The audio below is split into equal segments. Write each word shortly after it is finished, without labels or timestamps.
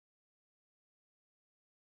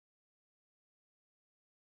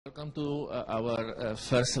Welcome to our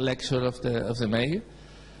first lecture of the May,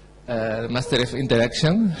 Master of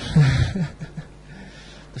Interaction.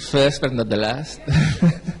 The first but not the last.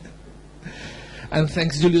 And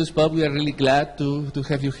thanks Julius Popp, we are really glad to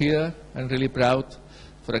have you here and really proud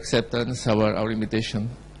for acceptance our invitation.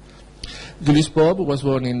 Julius Popp was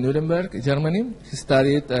born in Nuremberg, Germany. He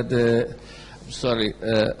studied at the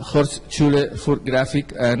Hochschule für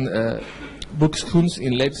Grafik and Buchkunst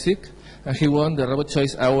in Leipzig, and he won the Robot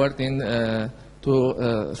Choice Award in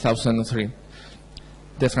 2003.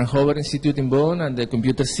 The Fraunhofer Institute in Bonn and the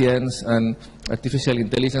Computer Science and Artificial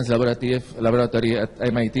Intelligence Laboratory at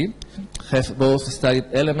MIT have both studied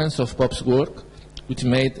elements of Popp's work, which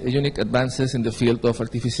made unique advances in the field of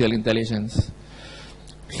artificial intelligence.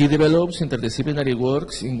 He develops interdisciplinary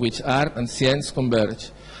works in which art and science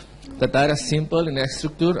converge, that are as simple in their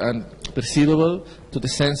structure and perceivable to the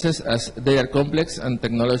senses as they are complex and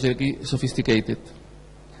technologically sophisticated.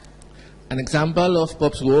 An example of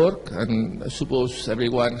Popp's work, and I suppose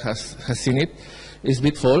everyone has seen it, is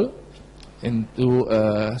bit.fall in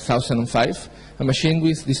 2005, a machine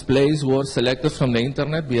which displays words selected from the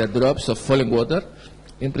internet via drops of falling water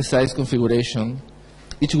in precise configuration,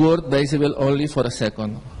 each word visible only for a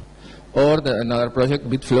second. Or another project,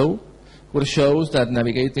 bit.flow, which shows that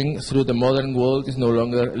navigating through the modern world is no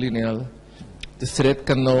longer linear. The thread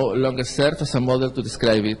can no longer serve as a model to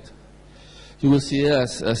describe it. You will see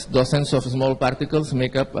as dozens of small particles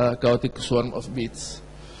make up a chaotic swarm of bits.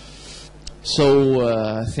 So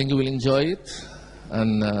I think you will enjoy it,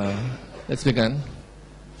 and let's begin.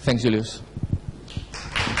 Thanks, Julius.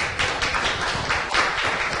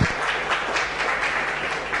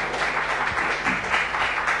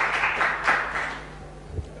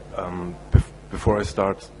 Before I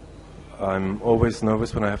start, I'm always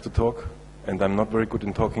nervous when I have to talk, and I'm not very good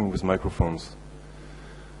in talking with microphones.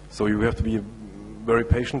 So you have to be very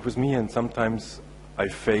patient with me, and sometimes I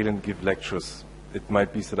fail and give lectures. It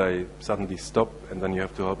might be that I suddenly stop, and then you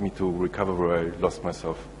have to help me to recover where I lost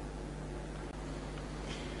myself.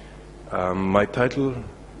 The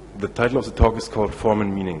title of the talk is called Form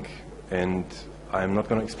and Meaning, and I'm not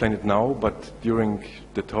going to explain it now, but during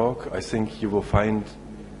the talk I think you will find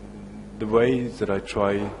the way that I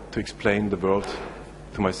try to explain the world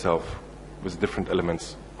to myself with different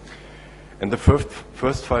elements. And the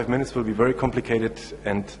first 5 minutes will be very complicated,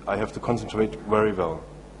 and I have to concentrate very well.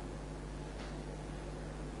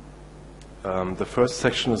 The first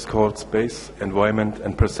section is called Space, Environment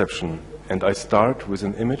and Perception, and I start with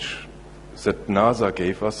an image that NASA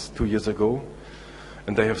gave us 2 years ago,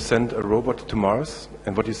 and they have sent a robot to Mars,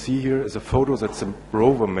 and what you see here is a photo that the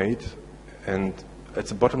rover made, and at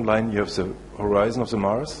the bottom line you have the horizon of the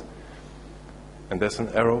Mars, and there's an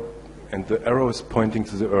arrow, and the arrow is pointing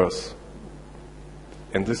to the Earth.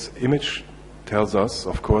 And this image tells us,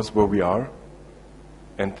 of course, where we are,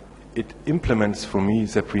 and it implements for me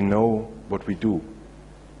that we know what we do.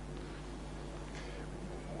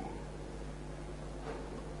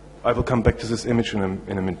 I will come back to this image in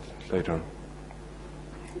a minute later,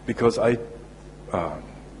 because I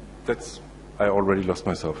already lost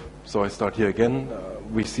myself. So I start here again.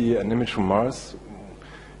 We see an image from Mars.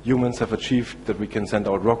 Humans have achieved that we can send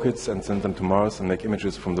out rockets and send them to Mars and make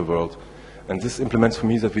images from the world. And this implements for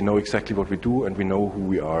me that we know exactly what we do and we know who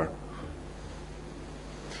we are.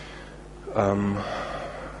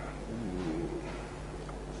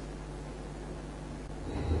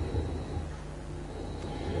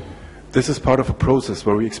 This is part of a process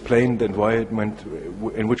where we explain the environment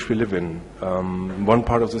in which we live in. One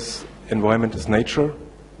part of this environment is nature.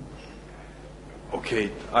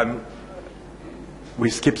 Okay, we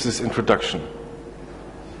skip this introduction.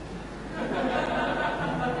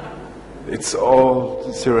 It's all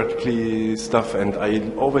theoretically stuff, and I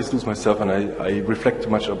always lose myself, and I reflect too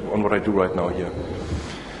much on what I do right now here.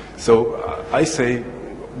 So I say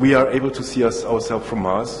we are able to see ourselves from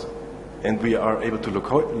Mars, and we are able to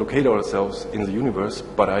locate ourselves in the universe,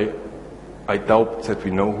 but I doubt that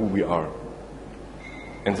we know who we are.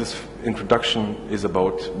 And this introduction is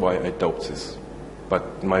about why I doubt this.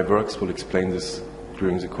 But my works will explain this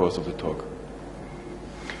during the course of the talk.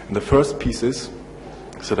 And the first piece is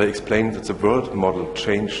that I explained that the world model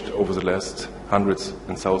changed over the last hundreds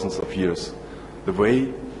and thousands of years. The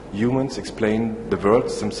way humans explain the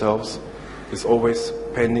worlds themselves is always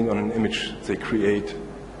depending on an image they create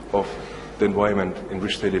of the environment in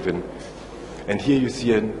which they live in. And here you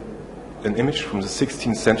see an image from the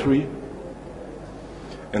 16th century.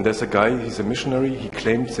 And there's a guy, he's a missionary, he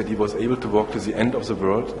claimed that he was able to walk to the end of the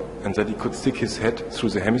world and that he could stick his head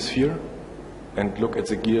through the hemisphere and look at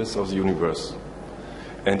the gears of the universe.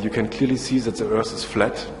 And you can clearly see that the Earth is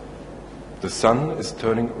flat The sun is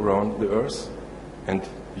turning around the earth, and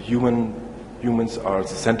humans are the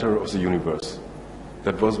center of the universe.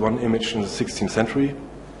 That was one image in the 16th century.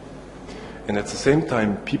 And at the same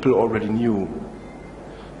time, people already knew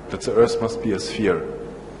that the earth must be a sphere.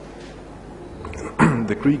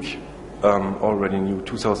 The Greek already knew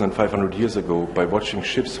 2,500 years ago by watching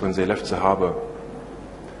ships when they left the harbor.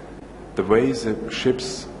 The way the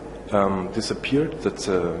ships disappeared, that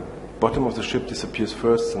the bottom of the ship disappears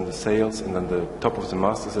first, and the sails, and then the top of the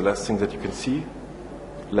mast is the last thing that you can see,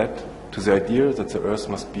 led to the idea that the earth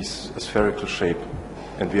must be a spherical shape,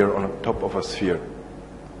 and we are on top of a sphere.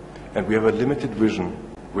 And we have a limited vision,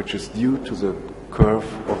 which is due to the curve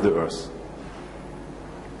of the earth.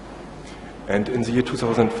 And in the year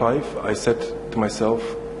 2005, I said to myself,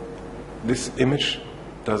 this image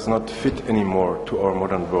does not fit anymore to our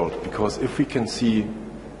modern world, because if we can see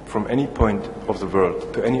from any point of the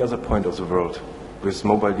world to any other point of the world with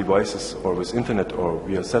mobile devices or with internet or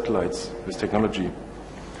via satellites, with technology,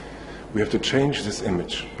 we have to change this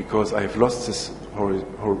image, because I have lost this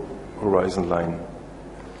horizon line.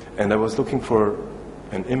 And I was looking for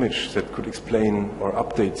an image that could explain or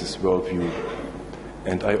update this worldview.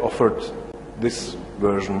 And I offered this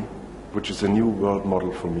version, which is a new world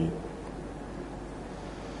model for me.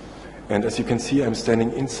 And as you can see, I'm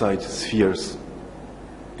standing inside spheres.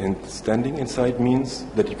 And standing inside means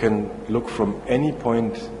that you can look from any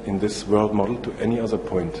point in this world model to any other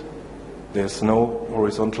point. There's no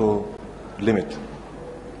horizontal limit.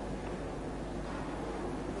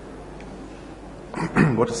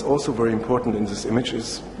 What is also very important in this image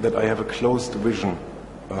is that I have a closed vision.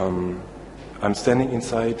 I'm standing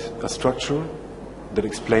inside a structure that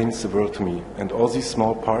explains the world to me. And all these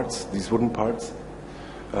small parts, these wooden parts,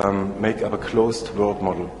 make up a closed world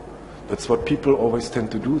model. That's what people always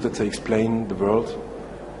tend to do, that they explain the world.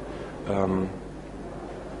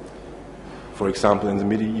 For example, in the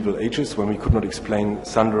medieval ages, when we could not explain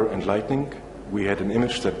thunder and lightning, we had an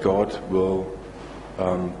image that God will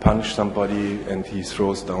punish somebody and he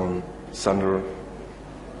throws down thunder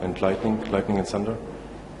and lightning and thunder.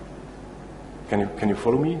 Can you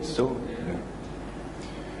follow me still? Yeah.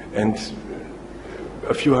 And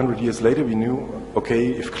a few hundred years later we knew, okay,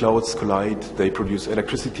 if clouds collide, they produce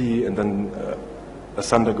electricity, and then a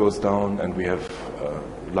thunder goes down and we have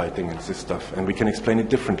lighting and this stuff, and we can explain it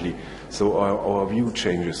differently. So our view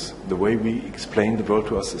changes. The way we explain the world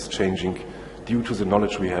to us is changing due to the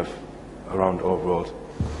knowledge we have around our world.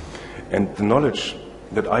 And the knowledge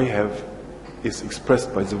that I have is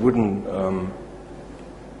expressed by the wooden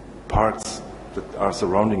parts that are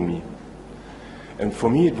surrounding me. And for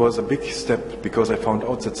me it was a big step, because I found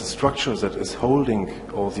out that the structure that is holding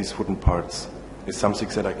all these wooden parts is something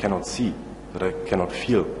that I cannot see, that I cannot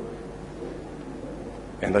feel.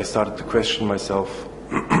 And I started to question myself,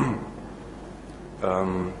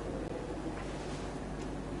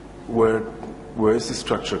 where is the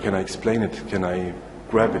structure? Can I explain it? Can I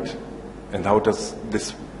grab it? And how does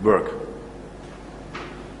this work?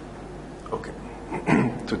 Okay.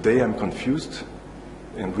 Today I'm confused,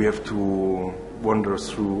 and we have to wander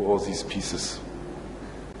through all these pieces.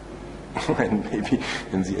 And maybe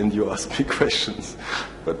in the end you ask me questions,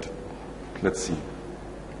 but let's see.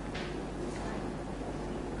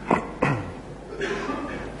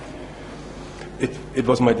 It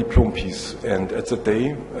was my diploma piece, and at the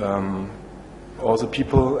day, all the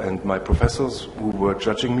people and my professors who were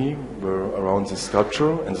judging me were around this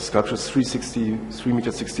sculpture, and the sculpture is 3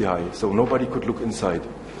 meters 60 high, so nobody could look inside.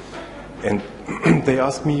 And they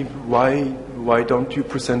asked me, why don't you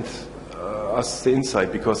present us the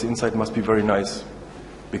inside, because the inside must be very nice,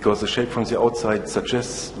 because the shape from the outside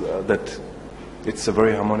suggests that it's a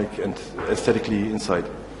very harmonic and aesthetically inside.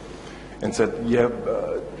 And said, yeah,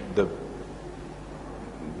 that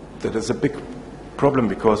is a big problem,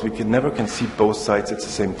 because we never can see both sides at the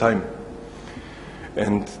same time.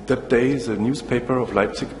 And that day, the newspaper of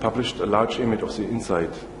Leipzig published a large image of the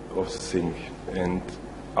inside of the thing. And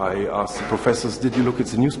I asked the professors, did you look at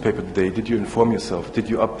the newspaper today? Did you inform yourself? Did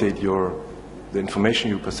you update the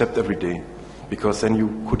information you percept every day? Because then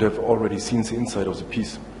you could have already seen the inside of the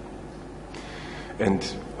piece. And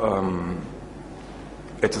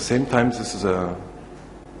at the same time, this is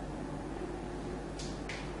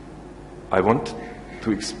I want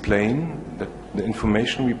to explain that the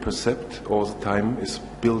information we perceive all the time is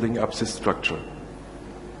building up this structure.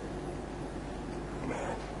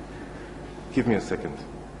 Give me a second.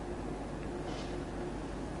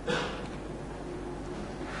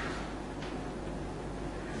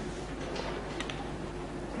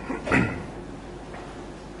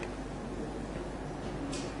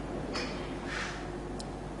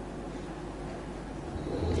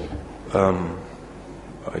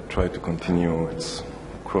 I try to continue. It's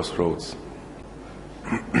crossroads.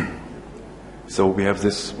 So we have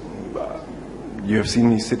this, you have seen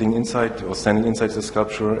me sitting inside or standing inside the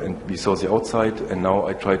sculpture, and we saw the outside, and now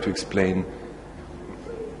I try to explain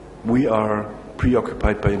we are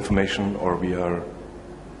preoccupied by information, or we are,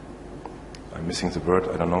 I'm missing the word,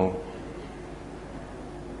 I don't know.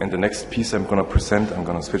 And the next piece I'm going to present, I'm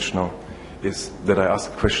going to switch now, is that I ask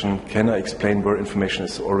the question, can I explain where information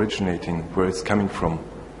is originating, where it's coming from,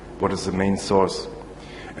 what is the main source?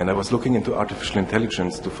 And I was looking into artificial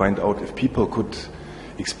intelligence to find out if people could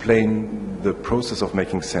explain the process of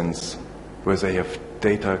making sense, where they have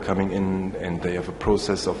data coming in and they have a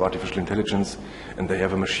process of artificial intelligence and they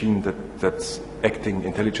have a machine that's acting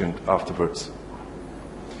intelligent afterwards.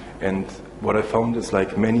 And what I found is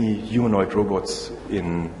like many humanoid robots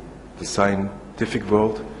in the scientific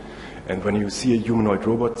world, and when you see a humanoid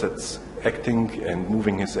robot that's acting and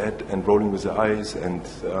moving his head and rolling with the eyes and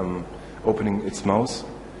opening its mouth,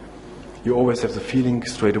 you always have the feeling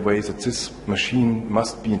straight away that this machine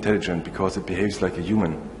must be intelligent because it behaves like a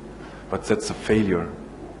human. But that's a failure.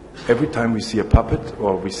 Every time we see a puppet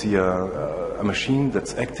or we see a machine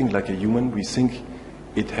that's acting like a human, we think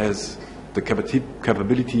it has the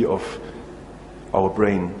capability of our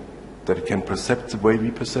brain, that it can perceive the way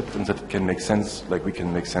we perceive and that it can make sense like we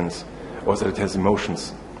can make sense, or that it has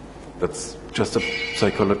emotions. That's just a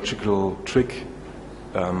psychological trick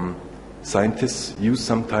scientists use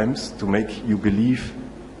sometimes to make you believe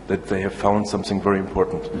that they have found something very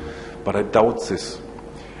important. But I doubt this.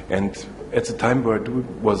 And at the time where I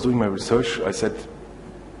was doing my research, I said,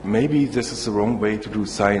 maybe this is the wrong way to do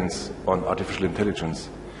science on artificial intelligence.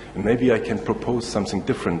 And maybe I can propose something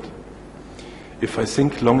different. If I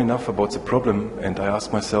think long enough about the problem and I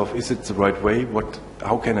ask myself, is it the right way?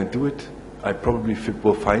 How can I do it? I probably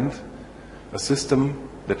will find a system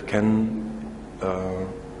that can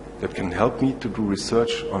help me to do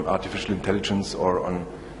research on artificial intelligence or on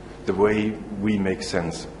the way we make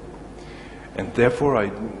sense. And therefore,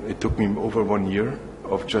 it took me over 1 year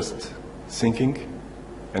of just thinking,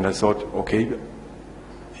 and I thought, okay,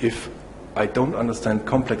 if I don't understand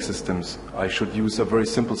complex systems, I should use a very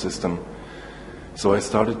simple system. So I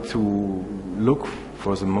started to look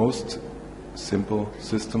for the most simple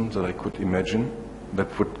system that I could imagine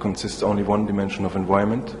that would consist only one dimension of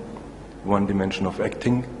environment, one dimension of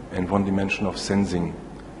acting, and one dimension of sensing.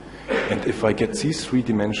 And if I get these three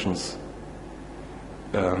dimensions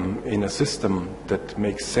in a system that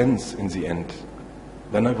makes sense in the end,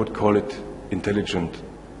 then I would call it intelligent.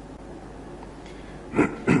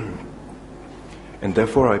 And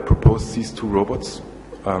therefore I propose these two robots.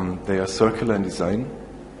 They are circular in design,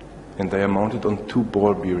 and they are mounted on two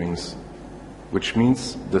ball bearings, which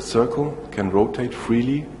means the circle can rotate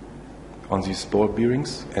freely on these ball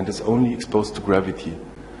bearings and is only exposed to gravity.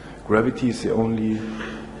 Gravity is the only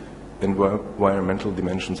environmental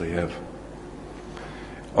dimensions they have.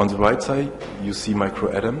 On the right side, you see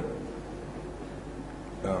micro.adam.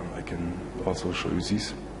 I can also show you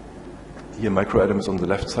these. Here, micro.adam is on the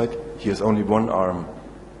left side. He has only one arm.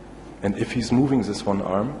 And if he's moving this one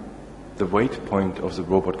arm, the weight point of the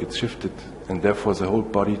robot gets shifted, and therefore the whole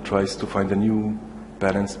body tries to find a new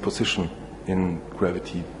balanced position in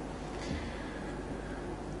gravity.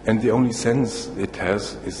 And the only sense it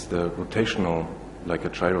has is the rotational, like a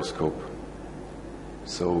gyroscope.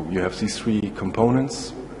 So you have these three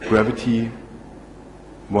components: gravity,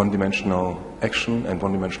 one-dimensional action, and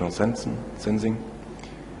one-dimensional sensing.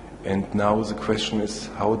 And now the question is,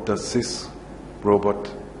 how does this robot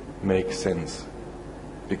make sense?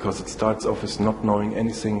 Because it starts off with not knowing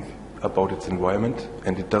anything about its environment,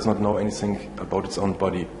 and it does not know anything about its own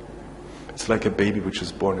body. It's like a baby which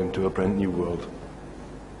is born into a brand new world.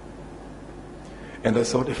 And I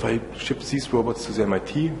thought, if I ship these robots to the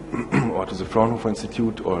MIT or to the Fraunhofer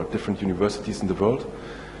Institute or different universities in the world,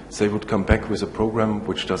 they would come back with a program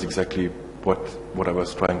which does exactly what I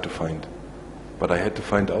was trying to find. But I had to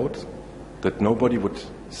find out that nobody would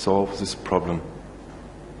solve this problem.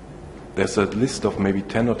 There's a list of maybe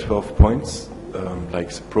 10 or 12 points,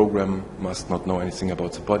 like the program must not know anything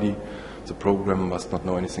about the body, the program must not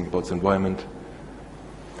know anything about the environment.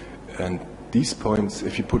 And these points,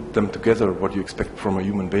 if you put them together, what you expect from a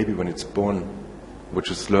human baby when it's born,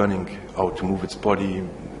 which is learning how to move its body,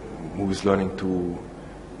 who is learning to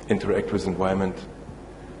interact with the environment,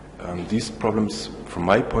 these problems, from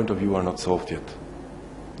my point of view, are not solved yet.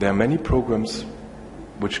 There are many programs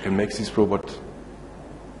which can make these robots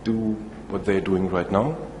do what they're doing right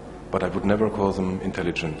now, but I would never call them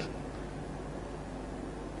intelligent.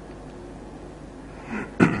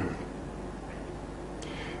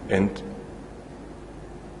 And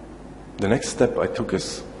The next step I took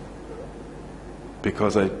is,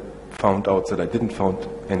 because I found out that I didn't find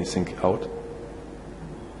anything out,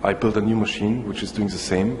 I built a new machine which is doing the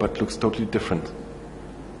same but looks totally different.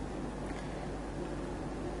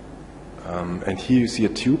 And here you see a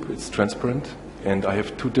tube, it's transparent, and I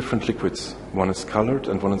have two different liquids. One is colored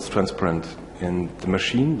and one is transparent. In the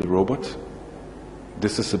machine, the robot,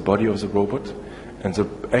 this is the body of the robot, and the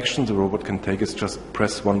action the robot can take is just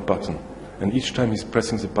press one button. And each time he's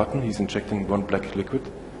pressing the button, he's injecting one black liquid,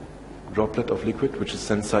 droplet of liquid, which is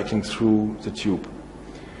then cycling through the tube.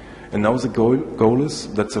 And now the goal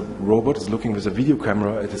is that the robot is looking with a video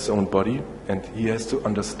camera at his own body, and he has to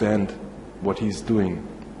understand what he's doing.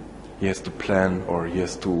 He has to plan, or he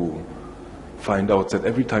has to find out that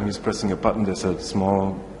every time he's pressing a button, there's a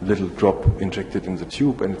small little drop injected in the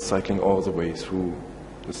tube, and it's cycling all the way through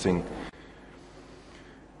the thing.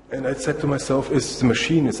 And I said to myself, if the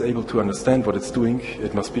machine is able to understand what it's doing,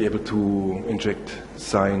 it must be able to inject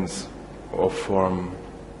signs or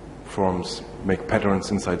forms, make patterns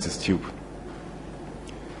inside this tube.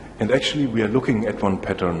 And actually we are looking at one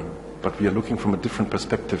pattern, but we are looking from a different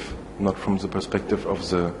perspective, not from the perspective of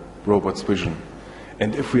the robot's vision.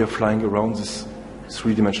 And if we are flying around this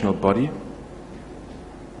three-dimensional body,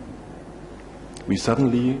 we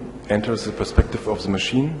suddenly enter the perspective of the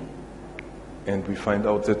machine, and we find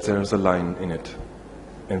out that there is a line in it.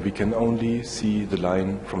 And we can only see the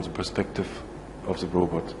line from the perspective of the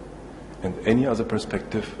robot. And any other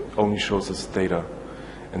perspective only shows us data.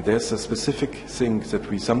 And there's a specific thing that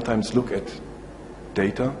we sometimes look at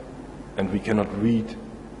data, and we cannot read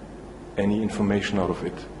any information out of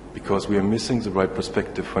it, because we are missing the right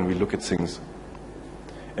perspective when we look at things.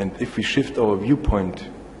 And if we shift our viewpoint,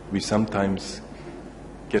 we sometimes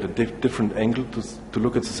get a different angle to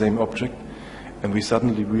look at the same object, and we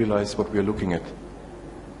suddenly realize what we are looking at.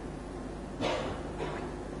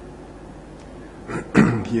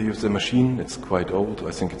 Here you have the machine, it's quite old,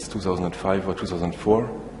 I think it's 2005 or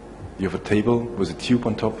 2004. You have a table with a tube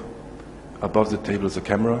on top. Above the table is a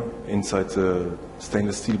camera. Inside the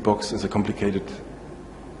stainless steel box is a complicated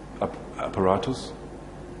apparatus,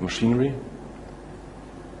 machinery.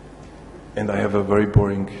 And I have a very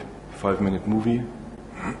boring 5-minute movie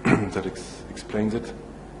that explains it.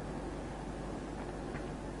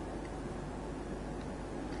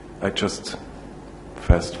 I just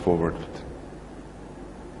fast forward it.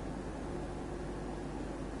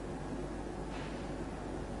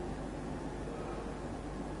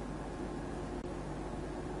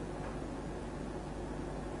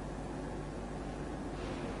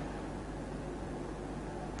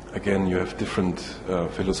 Again, you have different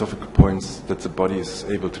philosophical points that the body is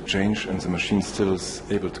able to change and the machine still is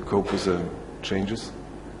able to cope with the changes.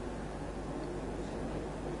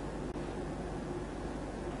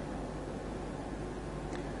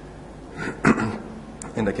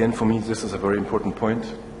 And again, for me, this is a very important point.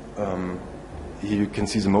 Here you can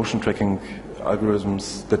see the motion tracking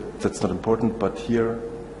algorithms. That's not important, but here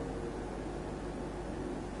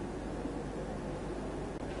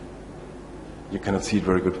you cannot see it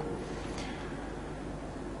very good.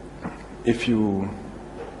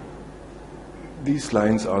 These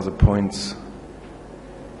lines are the points,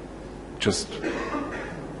 just,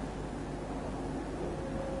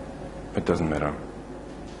 it doesn't matter.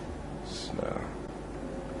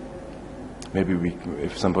 Maybe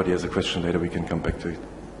if somebody has a question later, we can come back to it.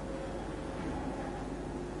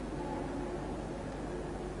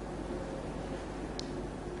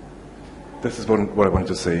 This is what I wanted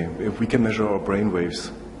to say. If we can measure our brain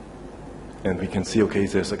waves, and we can see, okay,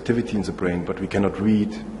 there's activity in the brain, but we cannot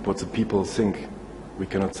read what the people think. We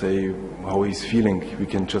cannot say how he's feeling. We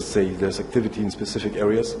can just say there's activity in specific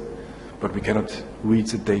areas, but we cannot read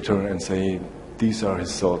the data and say these are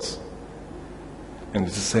his thoughts. And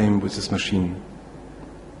it's the same with this machine.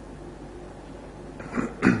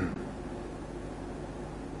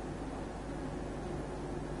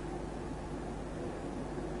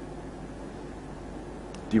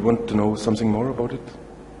 Do you want to know something more about it?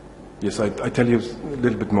 Yes, I tell you a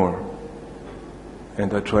little bit more.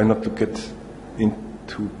 And I try not to get in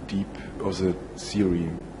too deep of the theory.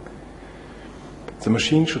 The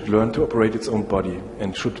machine should learn to operate its own body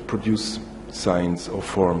and should produce signs or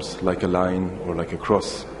forms like a line or like a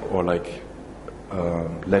cross or like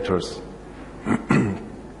letters.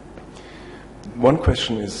 One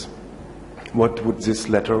question is, what would this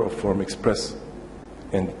letter or form express?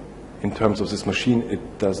 And in terms of this machine,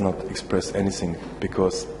 it does not express anything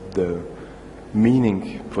because the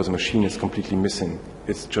meaning for the machine is completely missing.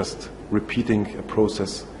 It's just repeating a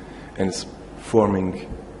process and it's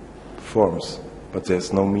forming forms, but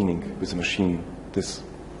there's no meaning with the machine. This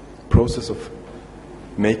process of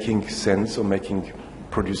making sense or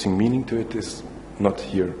producing meaning to it is not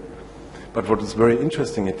here. But what is very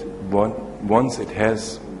interesting, once it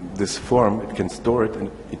has this form, it can store it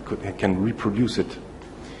and it can reproduce it.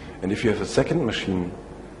 And if you have a second machine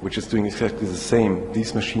which is doing exactly the same,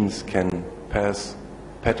 these machines can pass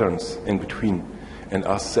patterns in between and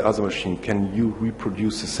ask the other machine, can you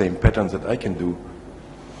reproduce the same patterns that I can do?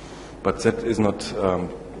 But that is not,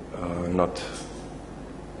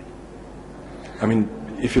 I mean,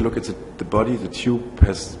 if you look at the body, the tube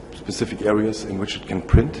has specific areas in which it can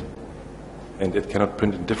print, and it cannot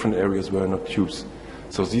print in different areas where are not tubes.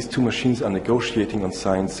 So these two machines are negotiating on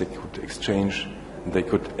signs they could exchange, and they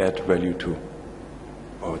could add value to.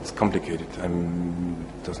 Oh, it's complicated.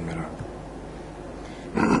 It doesn't matter.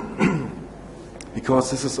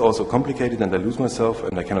 Because this is also complicated and I lose myself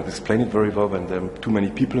and I cannot explain it very well when there are too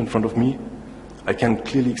many people in front of me. I can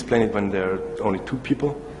clearly explain it when there are only two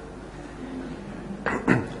people.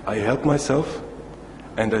 I help myself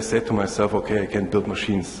and I say to myself, okay, I can build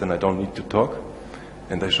machines, then I don't need to talk.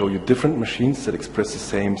 And I show you different machines that express the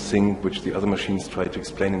same thing which the other machines try to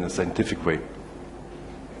explain in a scientific way.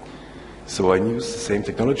 So I use the same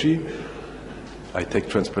technology. I take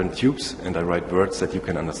transparent tubes and I write words that you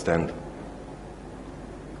can understand.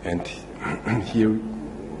 And here,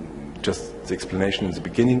 just the explanation in the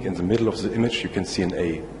beginning, in the middle of the image, you can see an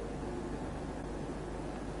A.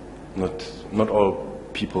 Not all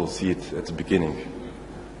people see it at the beginning.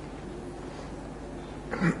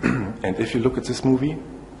 And if you look at this movie,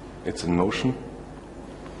 it's in motion.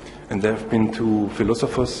 And there have been two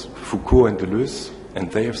philosophers, Foucault and Deleuze,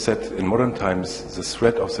 and they have said in modern times the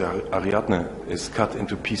thread of the Ariadne is cut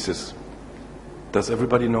into pieces. Does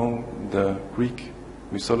everybody know the Greek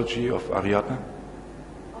mythology of Ariadne?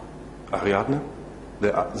 Ariadne?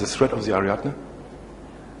 The thread of the Ariadne?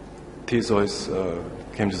 Theseus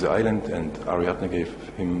came to the island and Ariadne gave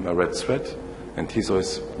him a red thread, and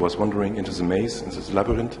Theseus was wandering into the maze, into the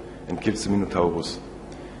labyrinth, and killed the Minotaurus.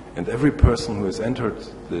 And every person who has entered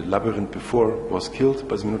the labyrinth before was killed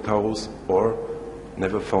by the Minotaurus or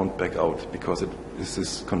never found back out, because it is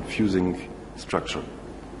this confusing structure.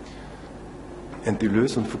 And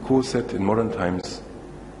Deleuze and Foucault said in modern times,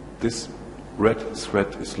 this red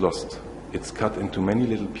thread is lost. It's cut into many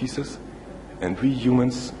little pieces, and we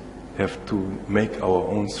humans have to make our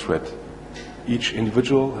own thread. Each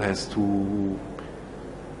individual has to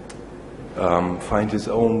find his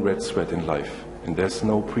own red thread in life, and there's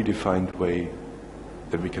no predefined way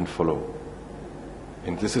that we can follow.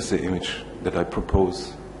 And this is the image that I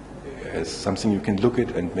propose as something you can look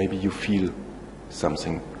at and maybe you feel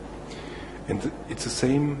something. And it's the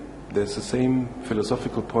same, there's the same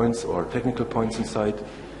philosophical points or technical points inside.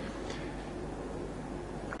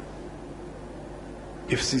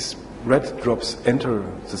 If these red drops enter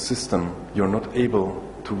the system, you're not able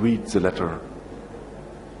to read the letter.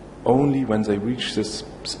 Only when they reach this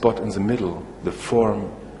spot in the middle, the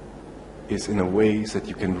form is in a way that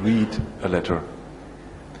you can read a letter.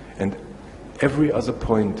 And every other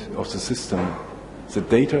point of the system, the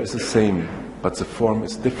data is the same, but the form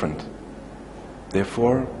is different.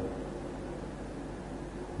 Therefore,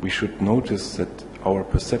 we should notice that our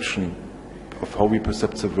perception of how we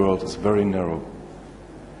perceive the world is very narrow.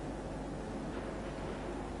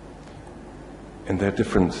 And there are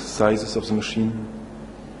different sizes of the machine.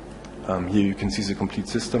 Here you can see the complete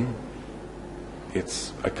system.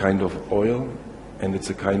 It's a kind of oil and it's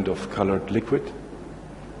a kind of colored liquid.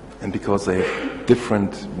 And because they have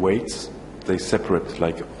different weights, they separate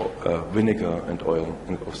like vinegar and oil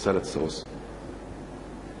of salad sauce.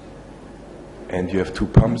 And you have two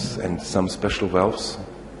pumps and some special valves,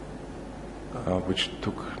 which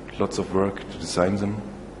took lots of work to design them.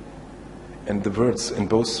 And the words in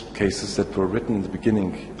both cases that were written in the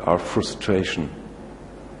beginning are frustration.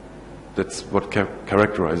 That's what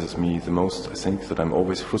characterizes me the most. I think that I'm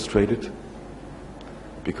always frustrated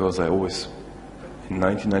because I always, in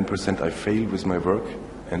 99% I fail with my work,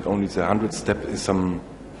 and only the 100th step is some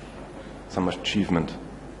achievement.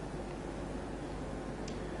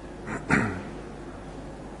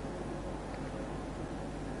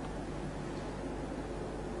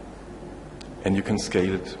 And you can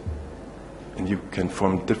scale it, and you can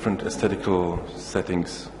form different aesthetical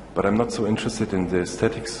settings. But I'm not so interested in the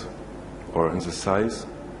aesthetics or in the size,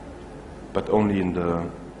 but only in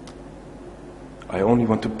I only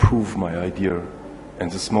want to prove my idea.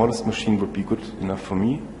 And the smallest machine would be good enough for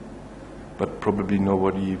me, but probably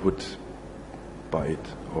nobody would buy it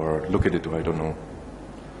or look at it, or I don't know.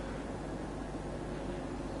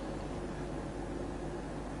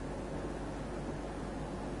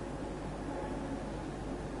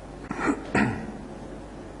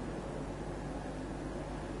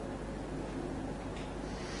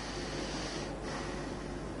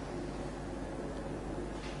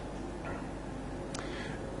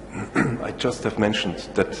 just have mentioned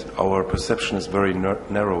that our perception is very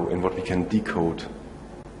narrow in what we can decode.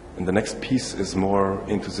 And the next piece is more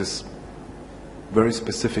into this very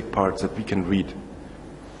specific parts that we can read.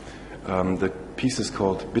 The piece is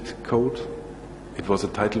called Bit Code. It was a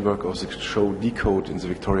title work of the show Decode in the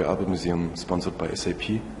Victoria Albert Museum, sponsored by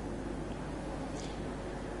SAP.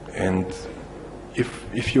 And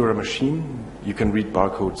if you're a machine, you can read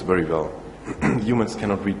barcodes very well. Humans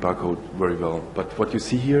cannot read barcode very well. But what you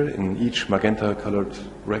see here in each magenta-colored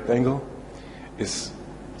rectangle is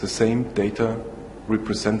the same data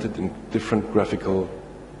represented in different graphical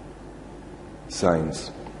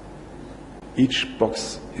signs. Each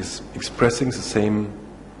box is expressing the same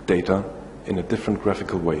data in a different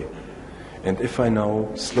graphical way. And if I now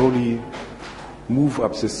slowly move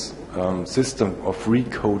up this system of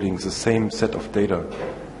recoding the same set of data,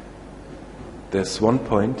 there's one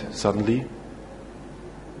point suddenly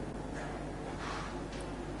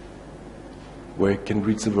where you can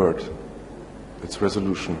read the word, its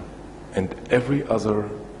resolution. And every other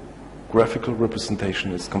graphical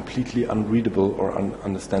representation is completely unreadable or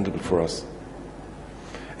ununderstandable for us.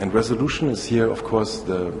 And resolution is here, of course,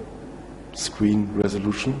 the screen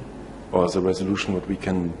resolution, or the resolution what we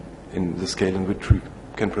can, in the scale in which we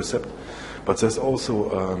can perceive. But there's also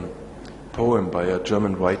a poem by a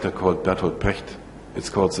German writer called Bertolt Brecht. It's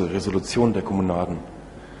called the Resolution der Kommunaden.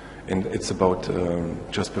 And it's about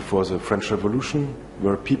just before the French Revolution,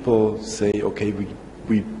 where people say, okay,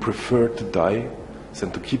 we prefer to die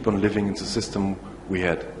than to keep on living in the system we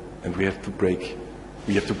had, and we have to break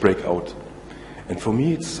out. And for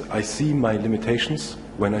me, I see my limitations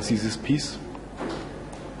when I see this piece.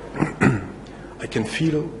 I can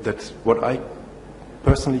feel that what I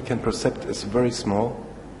personally can perceive is very small,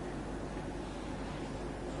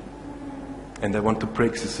 and I want to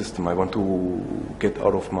break the system. I want to get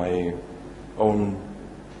out of my own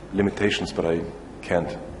limitations, but I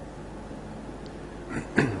can't.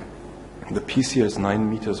 The piece here is 9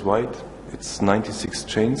 meters wide. It's 96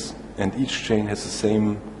 chains, and each chain has the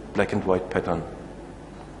same black and white pattern.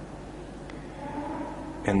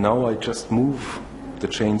 And now I just move the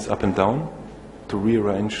chains up and down to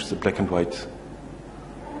rearrange the black and white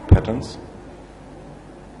patterns.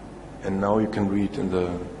 And now you can read in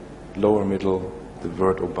the lower middle the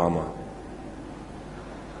word Obama.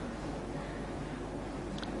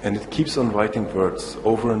 And it keeps on writing words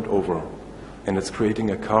over and over, and it's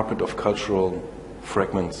creating a carpet of cultural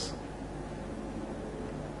fragments.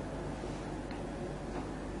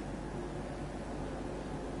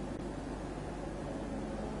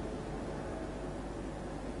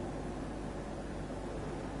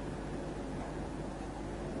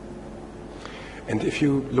 And if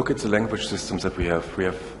you look at the language systems that we have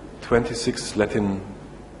 26 Latin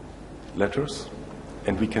letters,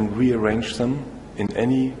 and we can rearrange them in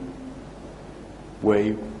any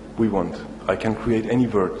way we want. I can create any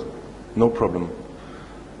word, no problem.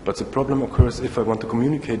 But the problem occurs if I want to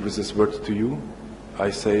communicate with this word to you. I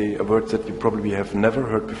say a word that you probably have never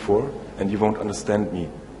heard before, and you won't understand me,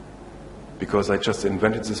 because I just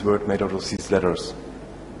invented this word made out of these letters.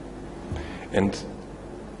 And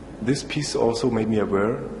this piece also made me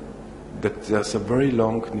aware that there's a very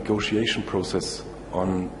long negotiation process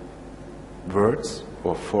on words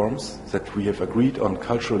or forms that we have agreed on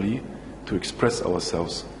culturally to express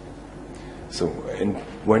ourselves. So, and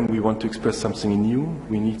when we want to express something new,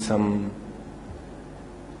 we need some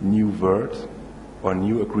new word or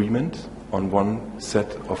new agreement on one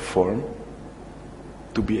set of form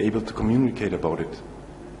to be able to communicate about it.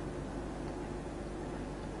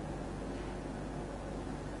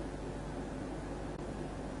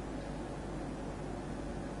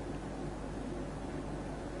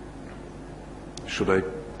 Should I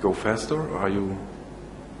go faster, or are you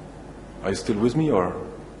still with me, or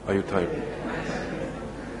are you tired?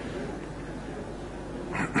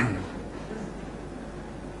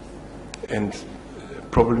 And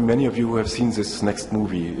probably many of you have seen this next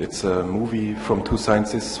movie. It's a movie from two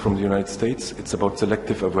scientists from the United States. It's about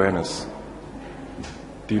selective awareness.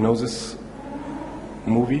 Do you know this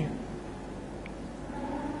movie?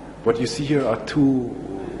 What you see here are two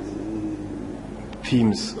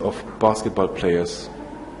teams of basketball players.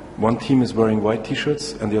 One team is wearing white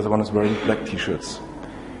t-shirts and the other one is wearing black t-shirts.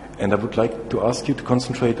 And I would like to ask you to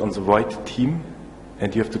concentrate on the white team,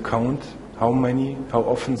 and you have to count how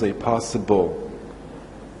often they pass the ball.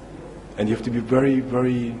 And you have to be very,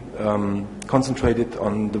 very concentrated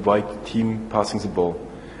on the white team passing the ball.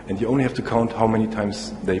 And you only have to count how many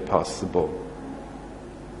times they pass the ball.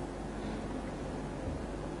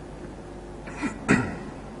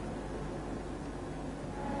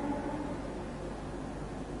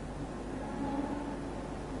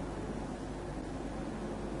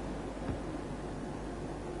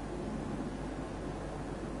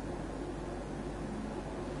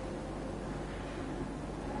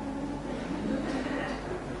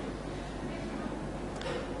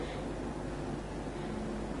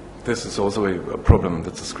 this is also a problem,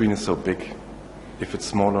 that the screen is so big. If it's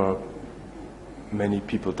smaller, many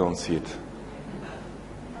people don't see it.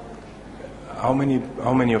 How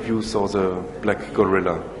many of you saw the black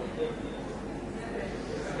gorilla?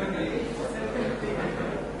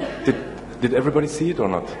 Did everybody see it or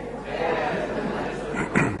not?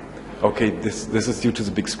 Okay, this is due to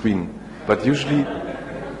the big screen. But usually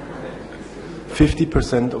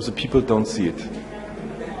 50% of the people don't see it.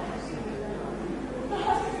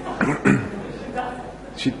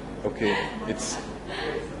 Okay, it's...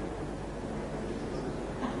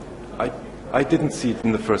 I didn't see it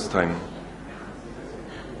in the first time.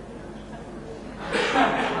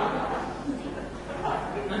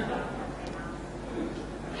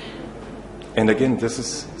 And again, this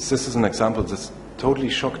is an example that totally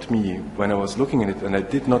shocked me when I was looking at it, and I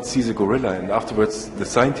did not see the gorilla. And afterwards, the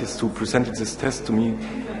scientist who presented this test to me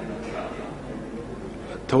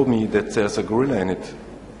told me that there's a gorilla in it,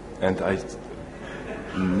 and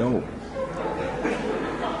no.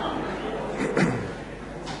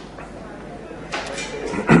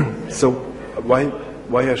 So why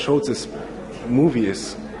I showed this movie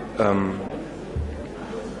is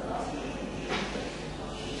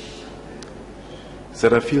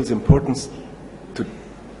that I feel the importance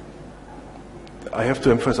I have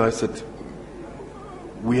to emphasize that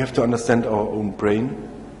we have to understand our own brain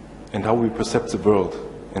and how we perceive the world,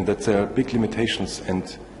 and that there are big limitations,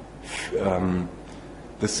 and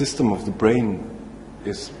the system of the brain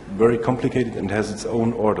is very complicated and has its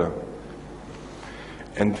own order.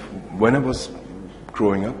 And when I was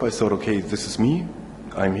growing up, I thought, okay, this is me,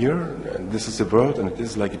 I'm here, and this is the world, and it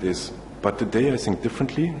is like it is. But today I think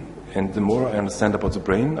differently, and the more I understand about the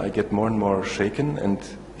brain, I get more and more shaken and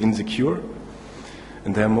insecure.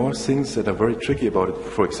 And there are more things that are very tricky about it.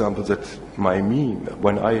 For example, that me,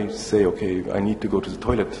 when I say, okay, I need to go to the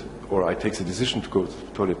toilet, or I take the decision to go to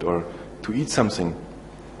the toilet, or to eat something,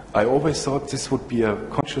 I always thought this would be a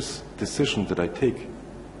conscious decision that I take,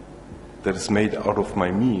 that is made out of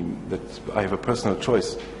my me, that I have a personal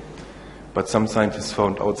choice. But some scientists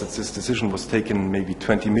found out that this decision was taken maybe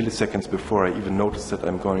 20 milliseconds before I even noticed that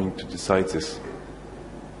I'm going to decide this.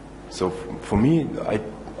 So for me,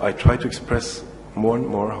 I try to express more and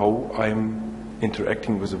more how I'm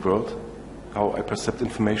interacting with the world, how I perceive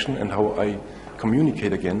information, and how I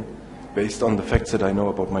communicate again based on the facts that I know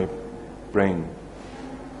about my brain.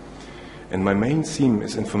 And my main theme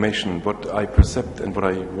is information, what I perceive and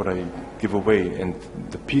what I give away. And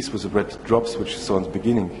the piece with the red drops, which you saw in the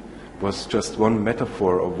beginning, was just one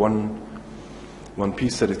metaphor or one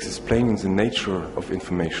piece that is explaining the nature of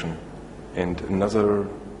information. And another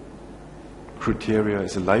criteria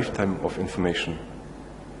is a lifetime of information.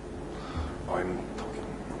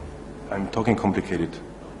 I'm talking complicated.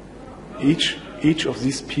 Each of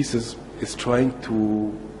these pieces is trying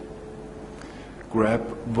to grab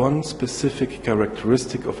one specific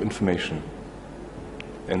characteristic of information.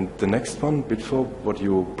 And the next one, bit.fall, what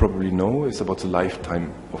you probably know, is about the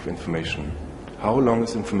lifetime of information. How long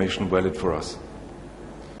is information valid for us?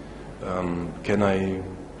 Can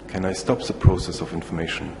I stop the process of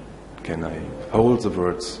information? Can I hold the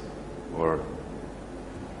words? Or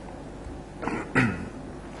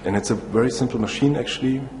and it's a very simple machine,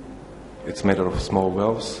 actually. It's made out of small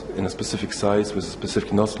valves in a specific size with a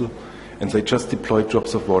specific nozzle, and they just deploy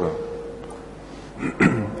drops of water.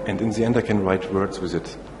 And in the end, I can write words with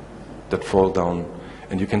it that fall down.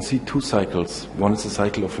 And you can see two cycles. One is the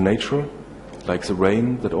cycle of nature, like the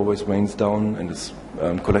rain that always rains down and is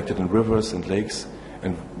collected in rivers and lakes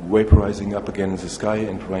and vaporizing up again in the sky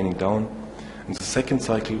and raining down. And the second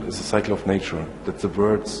cycle is the cycle of nature, that the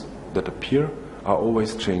words that appear are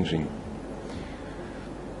always changing.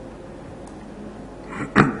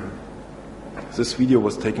 This video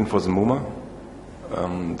was taken for the MoMA.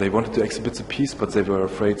 They wanted to exhibit the piece, but they were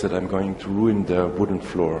afraid that I'm going to ruin their wooden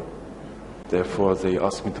floor. Therefore, they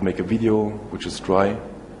asked me to make a video which is dry.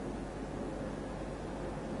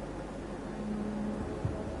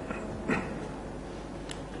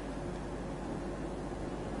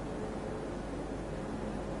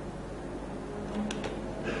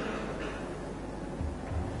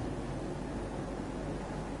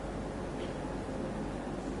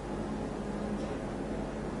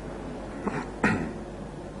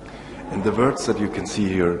 And the words that you can see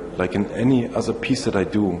here, like in any other piece that I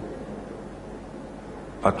do,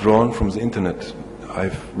 are drawn from the internet.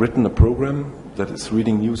 I've written a program that is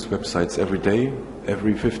reading news websites every day,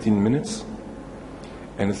 every 15 minutes,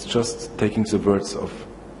 and it's just taking the words of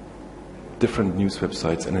different news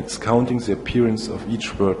websites, and it's counting the appearance of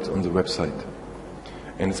each word on the website,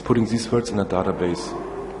 and it's putting these words in a database.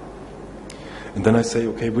 And then I say,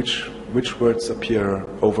 okay, which words appear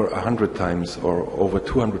over 100 times or over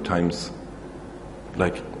 200 times?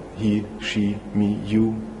 Like he, she, me,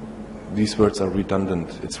 you. These words are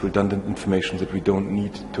redundant. It's redundant information that we don't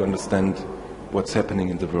need to understand what's happening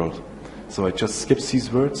in the world. So I just skip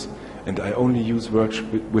these words, and I only use words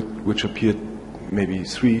which appear maybe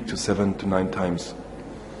 3 to 7 to 9 times.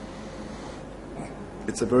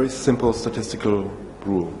 It's a very simple statistical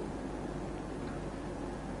rule.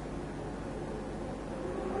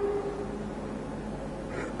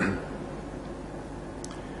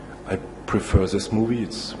 I prefer this movie.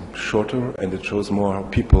 It's shorter and it shows more how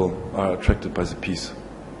people are attracted by the piece.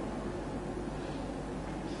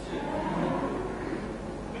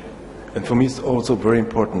 And for me it's also very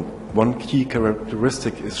important. One key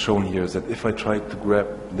characteristic is shown here, that if I try to grab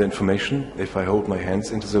the information, if I hold my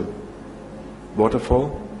hands into the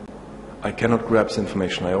waterfall, I cannot grab the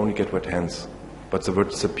information, I only get wet hands, but the word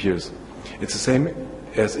disappears. It's the same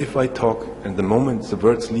as if I talk and the moment the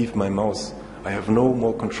words leave my mouth, I have no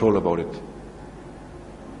more control about it.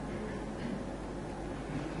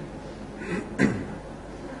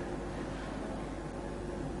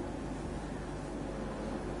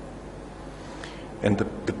 And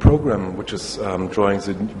the program which is drawing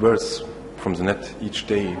the words from the net each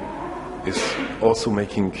day is also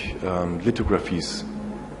making lithographies.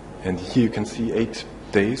 And here you can see 8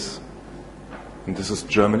 days, and this is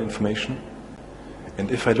German information.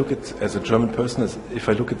 And if I look at, as a German person, if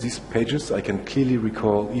I look at these pages, I can clearly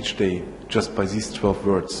recall each day just by these 12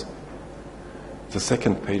 words. The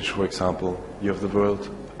second page, for example, you have the word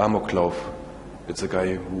Amoklauf. It's a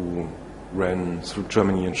guy who ran through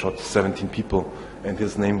Germany and shot 17 people, and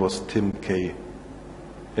his name was Tim K.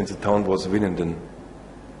 And the town was Winnenden.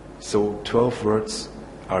 So 12 words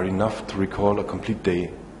are enough to recall a complete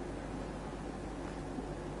day.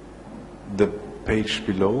 The page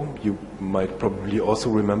below, you might probably also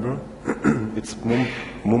remember, it's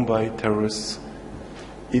Mumbai terrorists,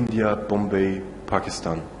 India, Bombay,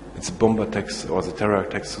 Pakistan. It's a bomber attacks or the terror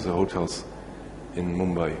attacks to the hotels in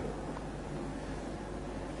Mumbai.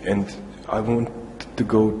 And I want to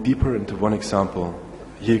go deeper into one example.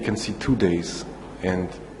 Here you can see 2 days, and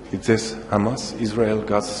it says Hamas, Israel,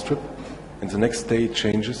 Gaza Strip, and the next day it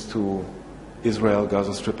changes to Israel,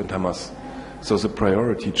 Gaza Strip, and Hamas. So the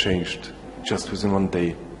priority changed just within 1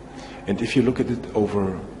 day. And if you look at it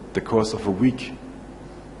over the course of a week,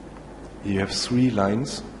 you have 3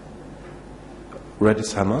 lines. Red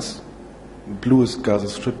is Hamas, blue is Gaza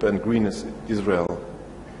Strip, and green is Israel.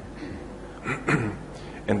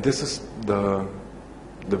 And this is the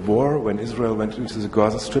war when Israel went into the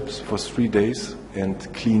Gaza Strips for 3 days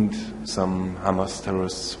and cleaned some Hamas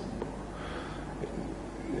terrorists.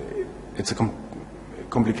 It's a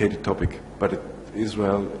complicated topic, but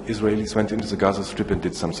Israelis went into the Gaza Strip and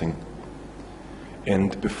did something.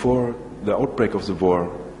 And before the outbreak of the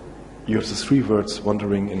war, you have the 3 words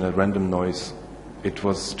wandering in a random noise. It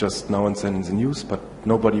was just now and then in the news, but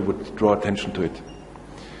nobody would draw attention to it.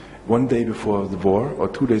 1 day before the war, or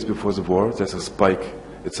 2 days before the war, there's a spike.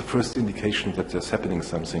 It's the first indication that there's happening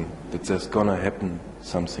something, that there's gonna happen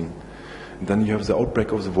something. And then you have the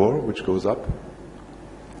outbreak of the war, which goes up,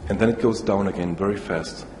 and then it goes down again very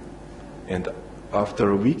fast. And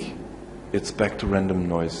after a week, it's back to random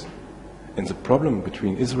noise. And the problem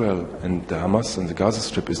between Israel and the Hamas and the Gaza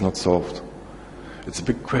Strip is not solved. It's a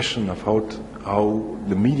big question of how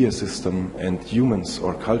the media system and humans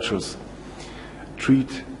or cultures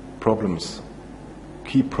treat problems,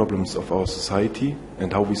 key problems of our society,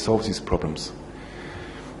 and how we solve these problems.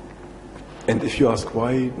 And if you ask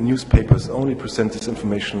why newspapers only present this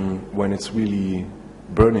information when it's really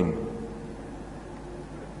burning,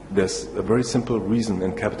 there's a very simple reason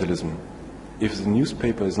in capitalism. If the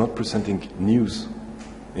newspaper is not presenting news,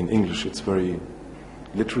 in English it's very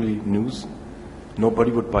literally news,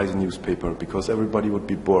 nobody would buy the newspaper because everybody would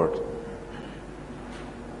be bored.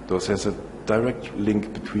 There's a direct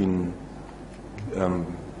link between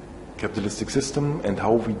capitalistic system and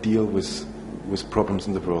how we deal with problems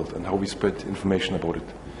in the world and how we spread information about it.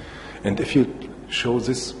 And if you show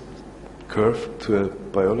this curve to a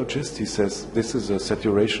biologist, he says this is a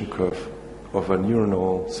saturation curve of a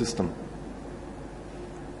neuronal system.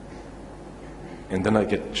 And then I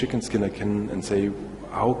get chicken skin again and say,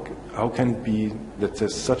 how can it be that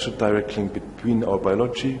there's such a direct link between our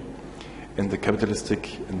biology and the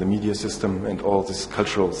capitalistic and the media system and all these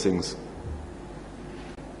cultural things?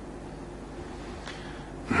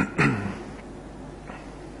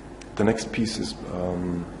 The next piece is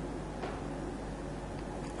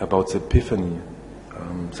about the epiphany,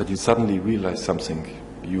 that you suddenly realize something.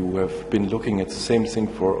 You have been looking at the same thing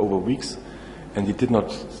for over weeks, and you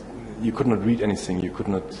you could not read anything, you could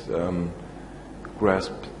not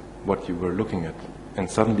grasp what you were looking at. And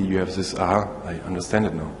suddenly you have this, aha, I understand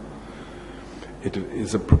it now. It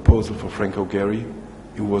is a proposal for Frank O'Gary,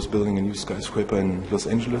 who was building a new skyscraper in Los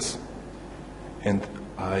Angeles. And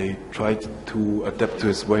I tried to adapt to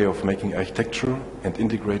his way of making architecture and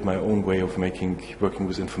integrate my own way of working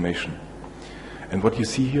with information. And what you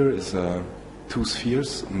see here is two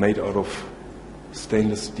spheres made out of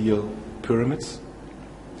stainless steel pyramids.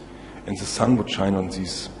 And the sun would shine on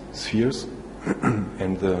these spheres,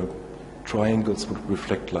 and the triangles would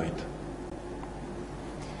reflect light.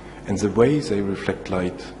 And the way they reflect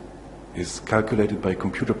light is calculated by a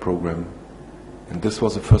computer program. And this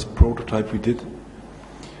was the first prototype we did.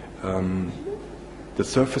 The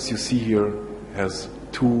surface you see here has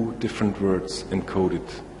two different words encoded.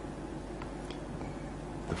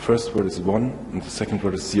 The first word is 1 and the second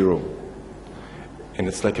word is 0. And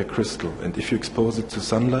it's like a crystal. And if you expose it to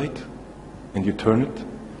sunlight and you turn it,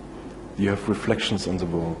 you have reflections on the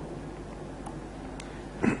wall.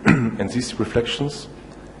 And these reflections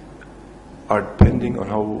are depending on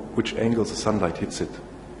which angle the sunlight hits it.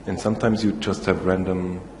 And sometimes you just have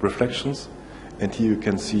random reflections. And here you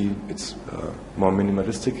can see it's more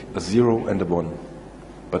minimalistic, a 0 and a 1.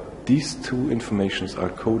 But these two informations are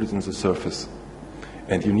coded in the surface.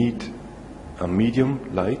 And you need a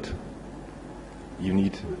medium light, you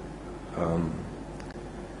need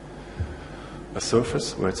a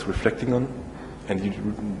surface where it's reflecting on, and you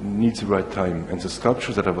need the right time. And the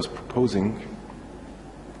sculpture that I was proposing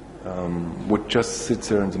would just sit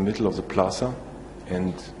there in the middle of the plaza,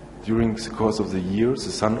 and during the course of the years,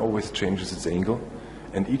 the sun always changes its angle,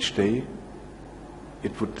 and each day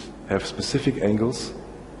it would have specific angles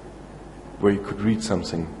where you could read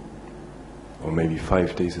something, or maybe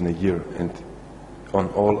 5 days in a year. And on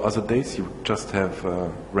all other days, you would just have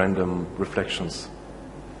random reflections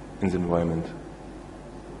in the environment.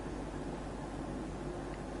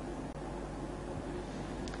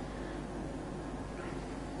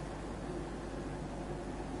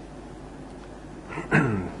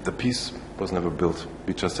 The piece was never built.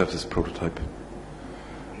 We just have this prototype.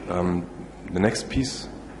 The next piece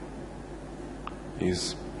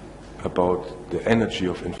is about the energy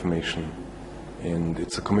of information. And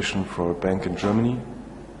it's a commission for a bank in Germany.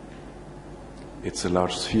 It's a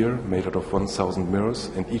large sphere made out of 1,000 mirrors,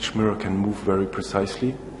 and each mirror can move very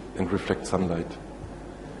precisely and reflect sunlight.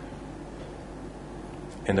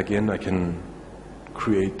 And again, I can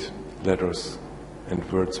create letters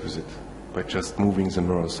and words with it by just moving the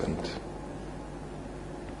mirrors. And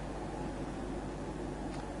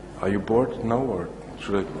are you bored now, or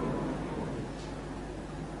should I?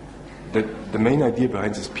 The main idea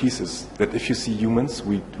behind this piece is that if you see humans,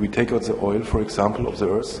 we take out the oil, for example, of the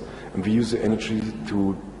earth, and we use the energy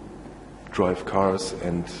to drive cars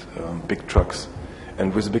and big trucks.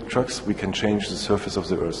 And with the big trucks, we can change the surface of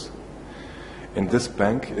the earth. And this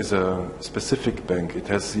bank is a specific bank. It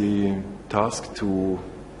has the task to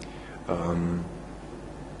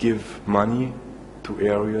give money to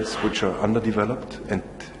areas which are underdeveloped, and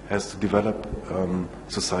has to develop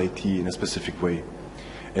society in a specific way.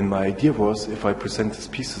 And my idea was, if I present this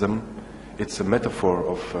piece to them, it's a metaphor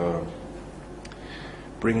of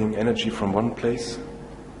bringing energy from one place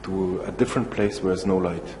to a different place where there's no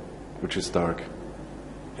light, which is dark.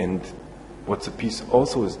 And what the piece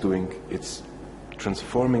also is doing, it's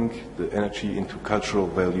transforming the energy into cultural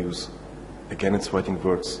values. Again, it's writing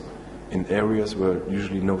words in areas where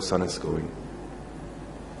usually no sun is going.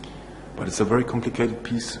 But it's a very complicated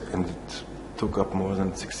piece, and it took up more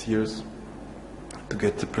than 6 years to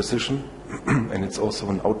get the precision. And it's also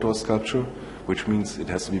an outdoor sculpture, which means it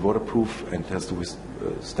has to be waterproof and has to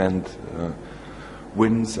withstand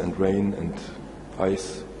winds and rain and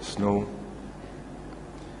ice, snow.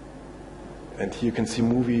 And here you can see a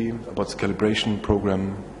movie about the calibration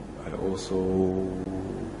program. I also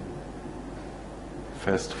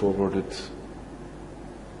fast forwarded.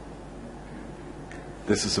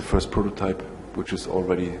 This is the first prototype, which is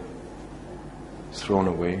already thrown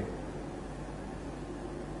away.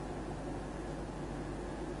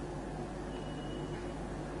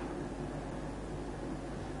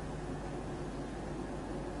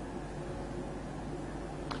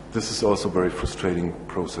 This is also a very frustrating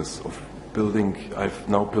process of building. I've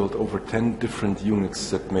now built over 10 different units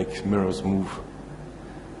that make mirrors move.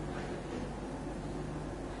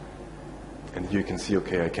 And here you can see,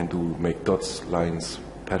 okay, I can make dots, lines,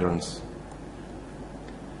 patterns.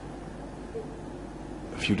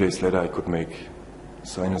 A few days later I could make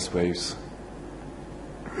sinus waves.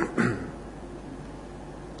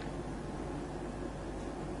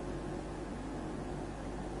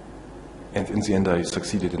 And in the end, I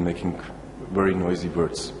succeeded in making very noisy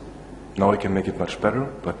words. Now I can make it much better,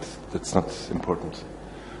 but that's not important.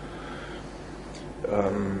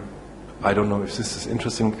 I don't know if this is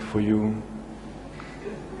interesting for you.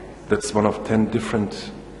 That's one of 10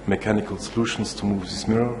 different mechanical solutions to move this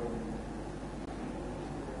mirror.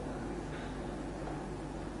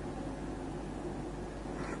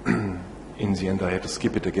 In the end, I had to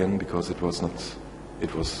skip it again because it was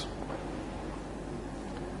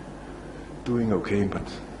doing okay, but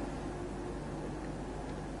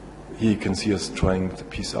here you can see us trying the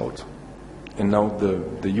piece out. And now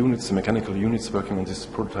the units, the mechanical units working on this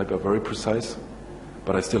prototype are very precise,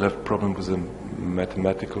 but I still have a problem with the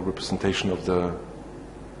mathematical representation of the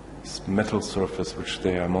metal surface which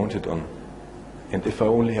they are mounted on. And if I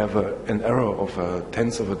only have an error of a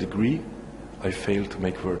tenth of a degree, I fail to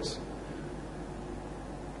make words.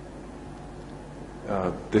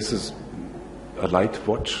 This is a light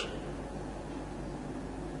watch.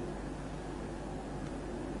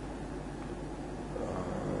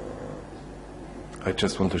 I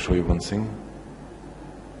just want to show you one thing.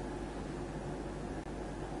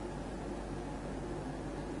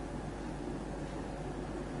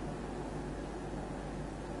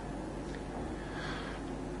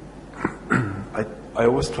 I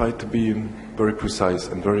always try to be very precise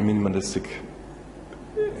and very minimalistic,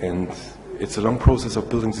 and it's a long process of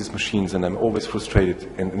building these machines, and I'm always frustrated.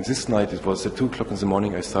 And this night, it was at 2 o'clock in the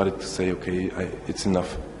morning, I started to say, okay, it's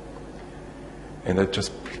enough. And I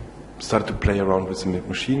just started to play around with the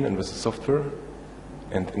machine and with the software.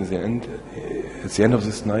 And in the end, at the end of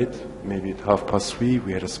this night, maybe at 3:30,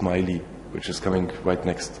 we had a smiley, which is coming right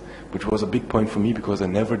next, which was a big point for me because I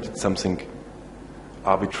never did something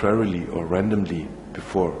arbitrarily or randomly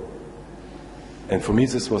before. And for me,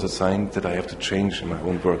 this was a sign that I have to change in my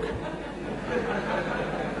own work.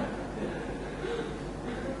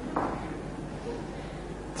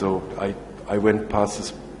 So I went past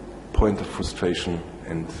this point of frustration,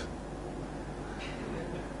 and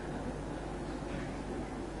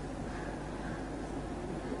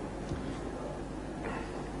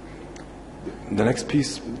the next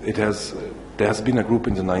piece, there has been a group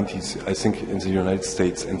in the 90s, I think in the United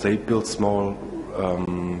States, and they built small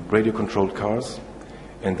radio-controlled cars,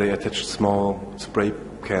 and they attached small spray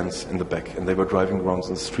cans in the back, and they were driving around on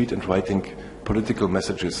the street and writing political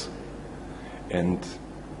messages. And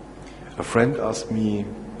a friend asked me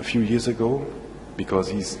a few years ago, because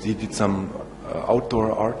he did some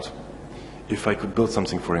outdoor art, if I could build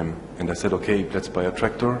something for him. And I said, okay, let's buy a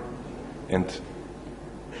tractor and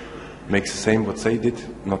make the same what they did,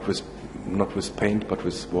 not with paint, but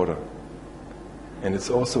with water. And it's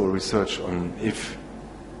also a research on if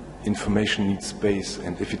information needs space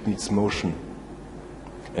and if it needs motion.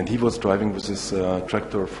 And he was driving with this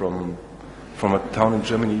tractor from a town in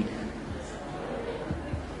Germany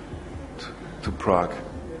to Prague.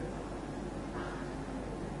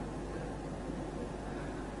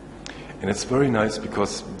 And it's very nice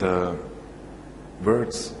because the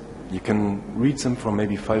words, you can read them for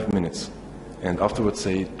maybe 5 minutes, and afterwards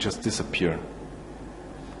they just disappear.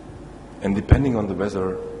 And depending on the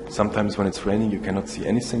weather, sometimes when it's raining you cannot see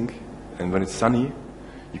anything, and when it's sunny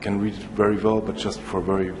you can read it very well, but just for a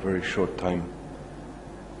very, very short time.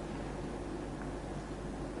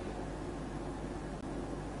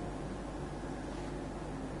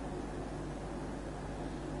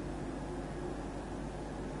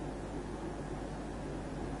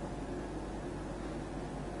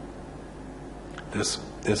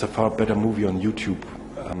 There's a far better movie on YouTube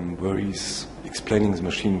where he's explaining the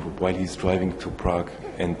machine while he's driving to Prague,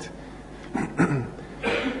 and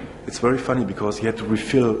it's very funny because he had to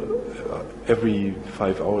refill every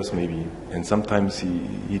 5 hours maybe, and sometimes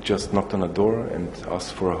he just knocked on a door and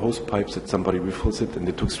asked for a hose pipe that somebody refills it, and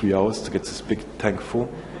it took 3 hours to get this big tank full.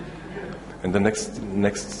 And the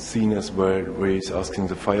next scene is where he's asking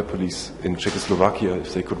the fire police in Czechoslovakia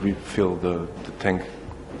if they could refill the tank.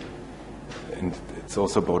 And it's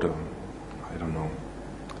also about I don't know.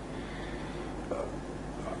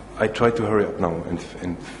 I try to hurry up now and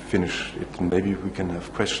finish it. And maybe we can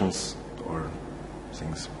have questions or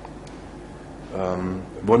things.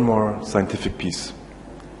 One more scientific piece.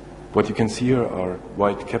 What you can see here are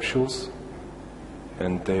white capsules,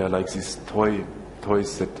 and they are like these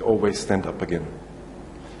toys that always stand up again.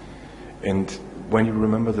 And when you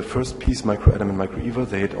remember the first piece, micro.adam and micro.eva,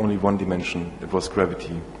 they had only one dimension. It was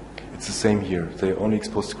gravity. It's the same here. They are only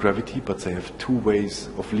exposed to gravity, but they have 2 ways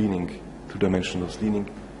of leaning, 2 dimensions of leaning,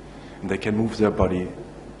 and they can move their body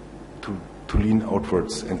to lean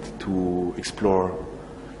outwards and to explore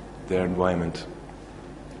their environment.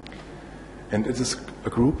 And it is a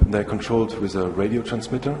group, and they're controlled with a radio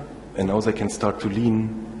transmitter, And now they can start to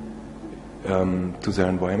lean to their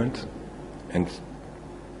environment and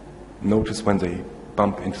notice when they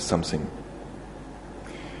bump into something.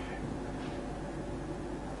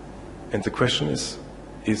 And the question is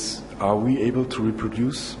are we able to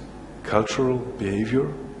reproduce cultural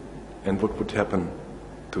behavior, and what would happen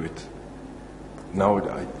to it? Now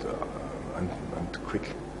I'm too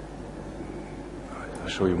quick. I'll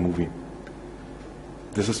show you a movie.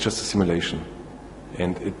 This is just a simulation,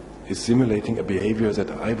 and it is simulating a behavior that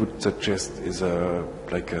I would suggest is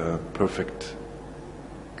like a perfect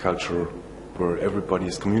culture where everybody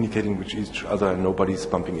is communicating with each other and nobody is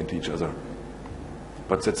bumping into each other.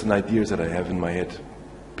 But that's an idea that I have in my head,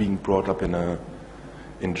 being brought up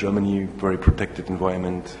in Germany, very protected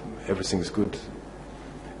environment, everything is good.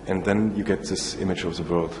 And then you get this image of the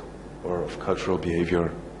world or of cultural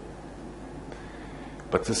behavior.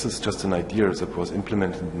 But this is just an idea that was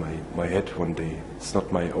implemented in my head one day. It's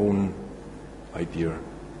not my own idea.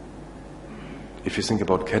 If you think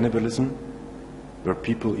about cannibalism, where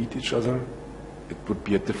people eat each other, it would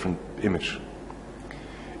be a different image.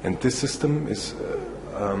 And this system is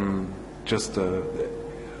just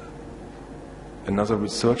another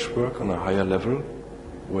research work on a higher level,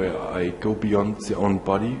 where I go beyond the own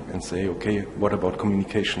body and say, okay, what about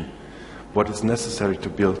communication? What is necessary to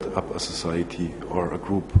build up a society or a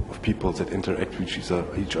group of people that interact with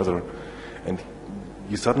each other? And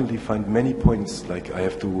you suddenly find many points, like I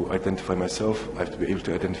have to identify myself, I have to be able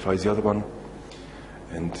to identify the other one.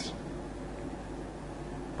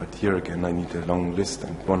 But here again, I need a long list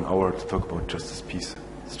and 1 hour to talk about just this piece.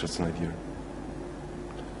 It's just an idea.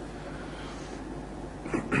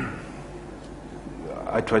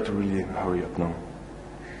 I try to really hurry up now.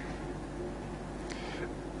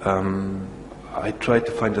 I try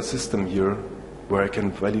to find a system here where I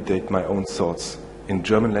can validate my own thoughts. In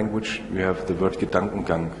German language, we have the word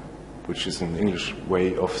Gedankengang, which is an English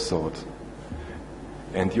way of thought.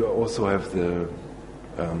 And you also have the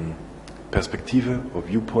Perspektive or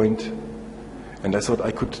viewpoint. And I thought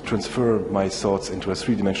I could transfer my thoughts into a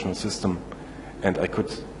three-dimensional system, and I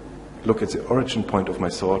could look at the origin point of my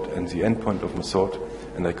thought and the end point of my thought,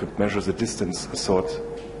 and I could measure the distance a thought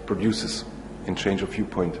produces in change of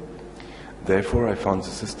viewpoint. Therefore, I found the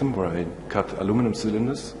system where I cut aluminum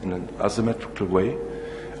cylinders in an asymmetrical way.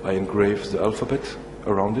 I engrave the alphabet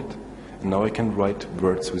around it, and now I can write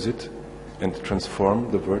words with it and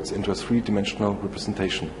transform the words into a three-dimensional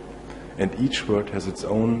representation. And each word has its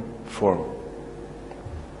own form.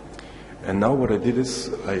 And now what I did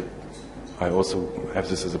is I also have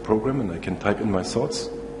this as a program, and I can type in my thoughts.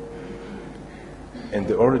 And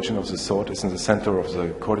the origin of the thought is in the center of the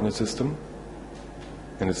coordinate system,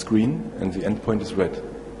 and it's green, and the endpoint is red.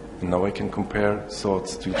 And now I can compare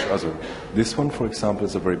thoughts to each other. This one, for example,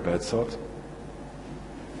 is a very bad thought.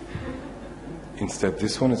 Instead,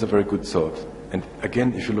 this one is a very good thought. And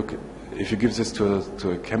again, if you give this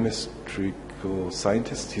to a chemical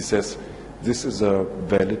scientist, he says this is a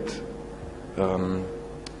valid.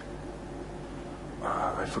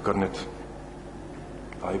 I've forgotten it.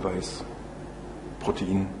 Eiweiß,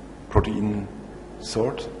 protein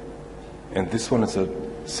sort, and this one is a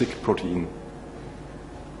sick protein.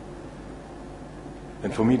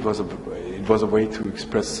 And for me, it was a way to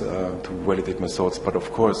express, to validate my thoughts. But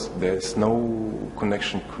of course, there is no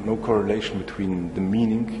connection, no correlation between the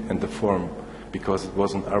meaning and the form, because it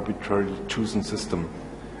was an arbitrarily chosen system,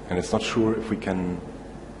 and it's not sure if we can.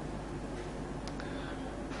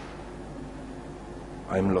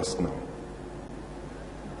 I'm lost now.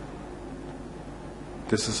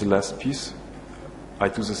 This is the last piece. I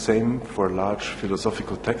do the same for large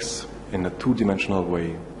philosophical texts in a two-dimensional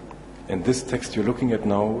way. And this text you're looking at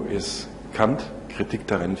now is Kant, Kritik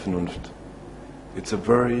der reinen Vernunft. It's a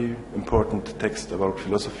very important text about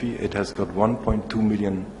philosophy. It has got 1.2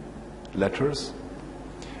 million letters,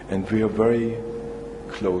 and we are very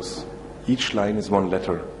close. Each line is one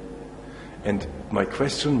letter. And my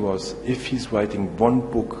question was, if he's writing one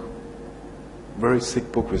book, very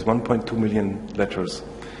thick book with 1.2 million letters,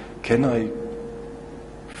 can I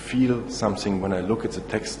feel something when I look at the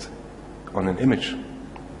text on an image?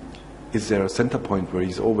 Is there a center point where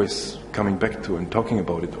he's always coming back to and talking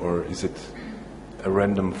about it, or is it a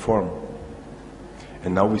random form?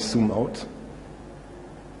 And now we zoom out.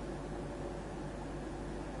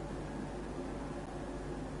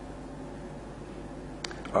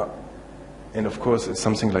 And of course, it's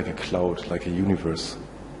something like a cloud, like a universe.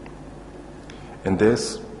 And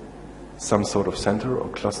there's some sort of center or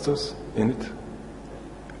clusters in it.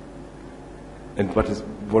 And what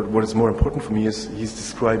is more important for me is he's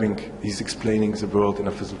explaining the world in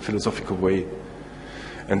a philosophical way.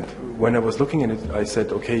 And when I was looking at it, I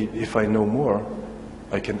said, okay, if I know more,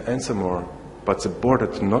 I can answer more. But the border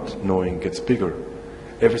to not knowing gets bigger.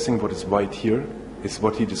 Everything what is white here is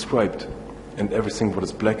what he described. And everything what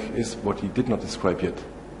is black is what he did not describe yet.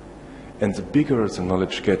 And the bigger the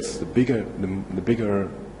knowledge gets, the bigger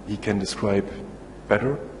he can describe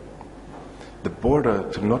better. The border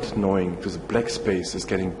to not knowing, to the black space, is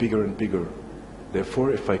getting bigger and bigger.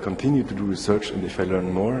 Therefore, if I continue to do research and if I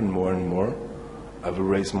learn more and more and more, I will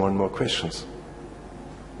raise more and more questions.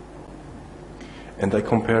 And I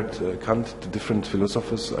compared Kant to different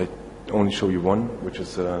philosophers. I only show you one, which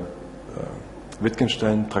is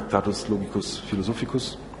Wittgenstein, Tractatus Logicus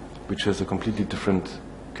Philosophicus, which has a completely different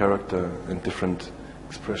character and different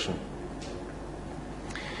expression.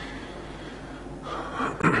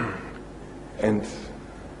 And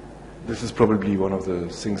this is probably one of the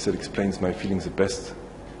things that explains my feelings the best.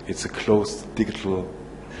 It's a closed digital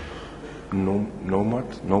nomad,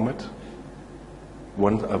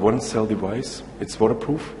 a one-cell device. It's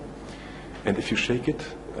waterproof, and if you shake it,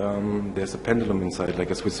 there's a pendulum inside,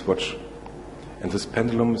 like a Swiss watch. And this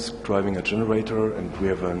pendulum is driving a generator, and we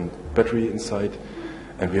have a battery inside,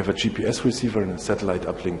 and we have a GPS receiver and a satellite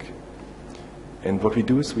uplink. And what we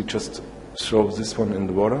do is we just throw this one in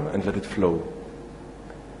the water and let it flow.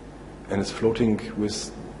 And it's floating with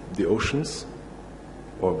the oceans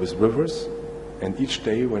or with rivers, and each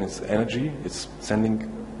day when it's energy, it's sending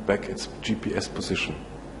back its GPS position.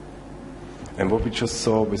 And what we just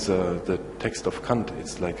saw with the text of Kant,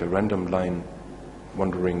 it's like a random line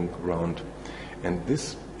wandering around. And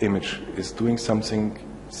this image is doing something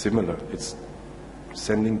similar. It's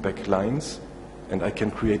sending back lines, and I can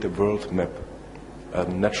create a world map, a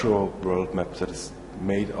natural world map that is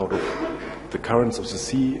made out of the currents of the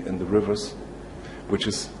sea and the rivers, which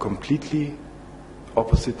is completely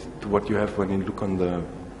opposite to what you have when you look on the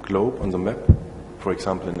globe, on the map. For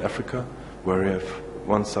example, in Africa, where you have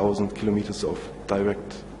 1,000 kilometers of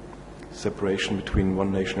direct separation between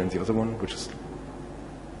one nation and the other one, which is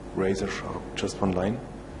razor sharp, just one line.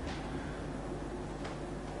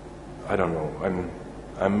 I don't know.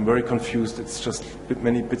 I'm very confused. It's just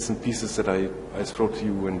many bits and pieces that I throw to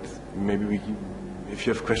you, and maybe if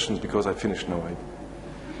you have questions, because I finished now.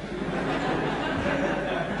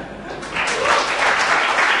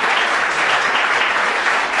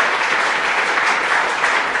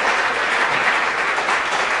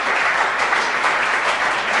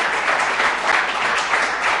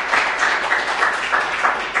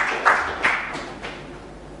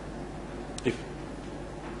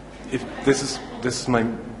 If this is my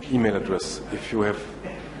email address. If you have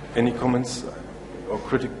any comments or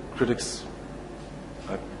critics,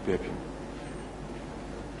 I'd be happy.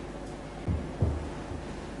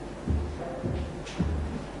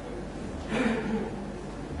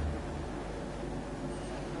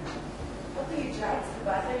 How do you charge the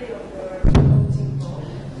battery of your floating boat?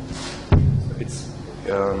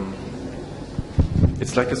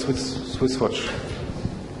 It's like a Swiss watch,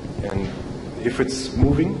 and if it's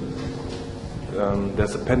moving,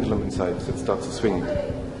 there's a pendulum inside that starts to swing.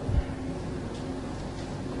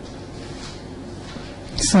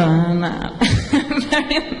 So,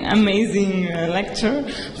 very amazing lecture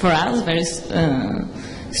for us, very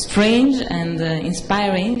strange and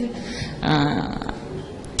inspiring,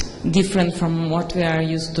 different from what we are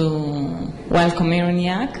used to welcome here in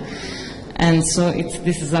IaaC. And so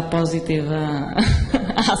this is a positive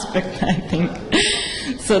aspect, I think.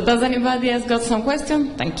 So does anybody else got some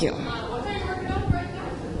question? Thank you. What are you working on right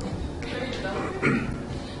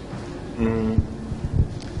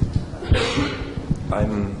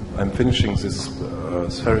now? I'm finishing this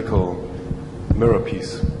spherical mirror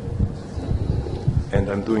piece, and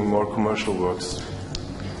I'm doing more commercial works.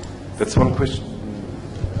 That's one question.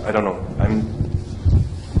 I don't know.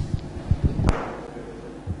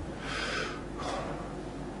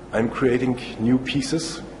 I'm creating new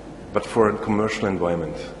pieces, but for a commercial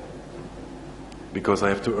environment, because I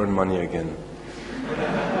have to earn money again.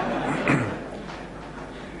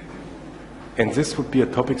 And this would be a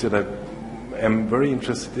topic that I am very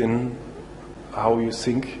interested in, how you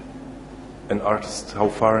think an artist, how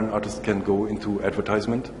far an artist can go into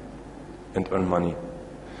advertisement and earn money.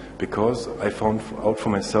 Because I found out for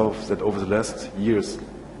myself that over the last years,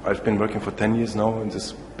 I've been working for 10 years now in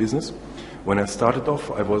this business. When I started off,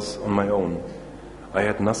 I was on my own. I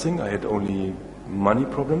had nothing, I had only money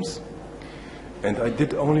problems, and I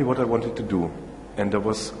did only what I wanted to do. And I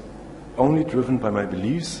was only driven by my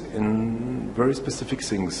beliefs in very specific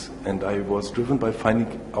things, and I was driven by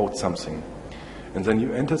finding out something. And then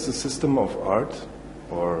you enter the system of art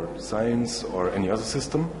or science or any other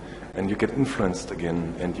system, and you get influenced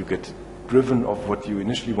again, and you get driven of what you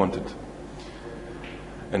initially wanted.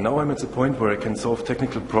 And now I'm at the point where I can solve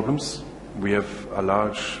technical problems. We have a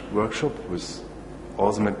large workshop with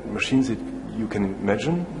all the machines that you can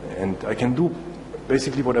imagine, and I can do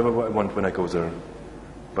basically whatever I want when I go there.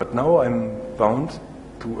 But now I'm bound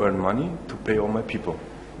to earn money to pay all my people.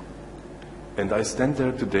 And I stand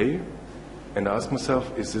there today and ask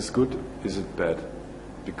myself, is this good? Is it bad?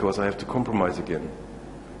 Because I have to compromise again.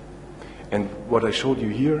 And what I showed you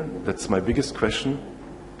here, that's my biggest question.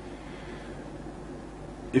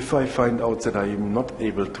 If I find out that I am not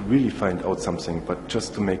able to really find out something, but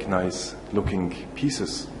just to make nice looking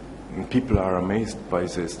pieces, and people are amazed by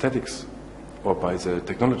the aesthetics or by the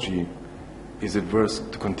technology, is it worth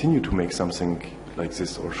to continue to make something like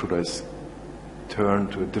this, or should I turn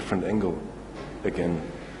to a different angle again?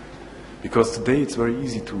 Because today it's very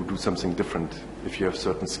easy to do something different if you have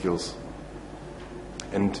certain skills.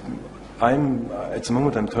 And at the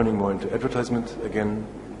moment I'm turning more into advertisement again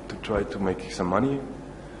to try to make some money,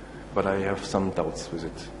 but I have some doubts with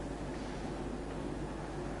it.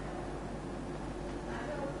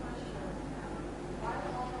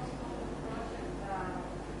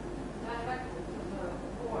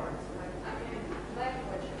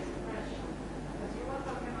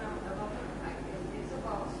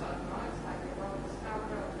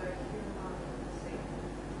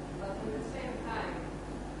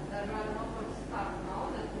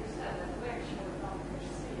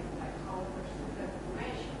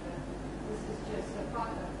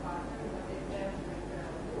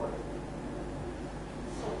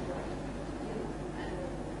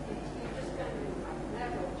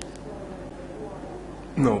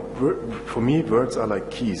 No, for me, words are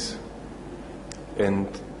like keys. And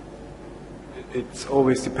it's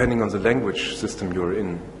always depending on the language system you're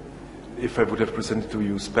in. If I would have presented to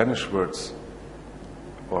you Spanish words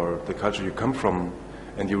or the culture you come from,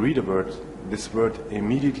 and you read a word, this word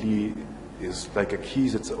immediately is like a key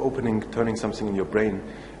that's opening, turning something in your brain,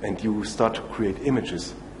 and you start to create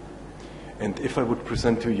images. And if I would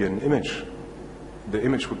present to you an image, the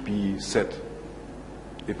image would be set.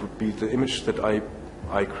 It would be the image that I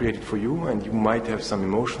created for you, and you might have some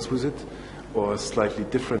emotions with it or slightly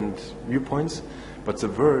different viewpoints, but the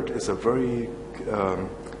word is a very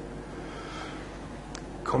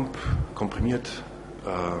comprimiert,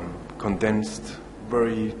 condensed,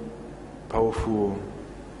 very powerful,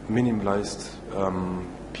 minimalized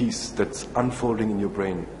piece that's unfolding in your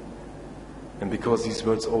brain. And because these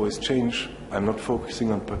words always change, I'm not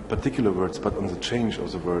focusing on particular words, but on the change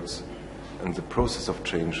of the words and the process of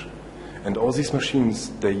change. And all these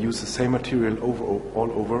machines, they use the same material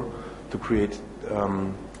all over to create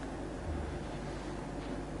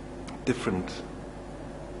different.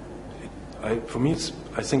 For me,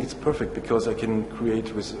 I think it's perfect because I can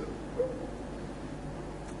create with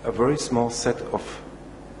a very small set of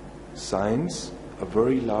signs, a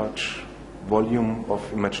very large volume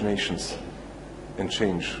of imaginations and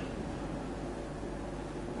change.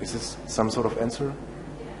 Is this some sort of answer?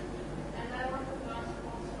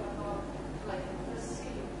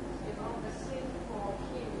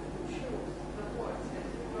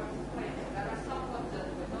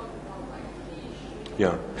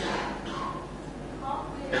 Yeah.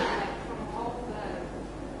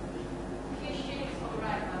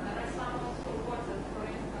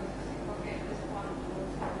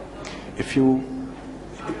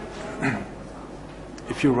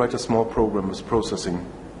 If you write a small program with processing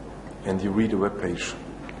and you read a web page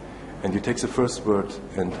and you take the first word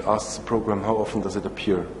and ask the program how often does it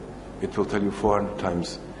appear, it will tell you 400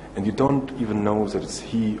 times, and you don't even know that it's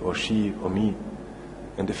he or she or me.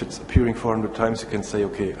 And if it's appearing 400 times, you can say,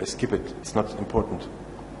 okay, I skip it, it's not important.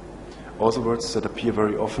 All the words that appear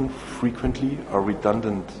very often, frequently, are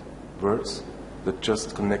redundant words that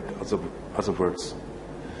just connect other words.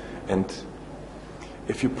 And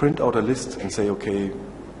if you print out a list and say, okay,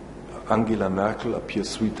 Angela Merkel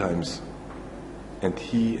appears 3 times, and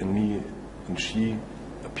he and me and she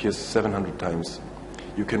appears 700 times,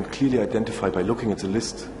 you can clearly identify by looking at the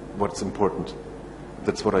list what's important.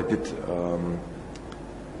 That's what I did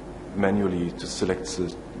manually to select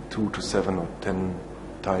the 2 to 7 or 10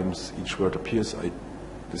 times each word appears, I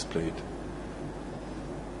display it.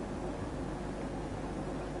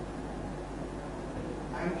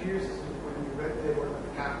 I'm curious, when you read the word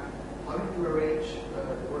of cap, how did you arrange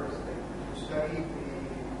the words? Like, you study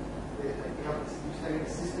you study the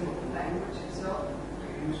system of the language itself?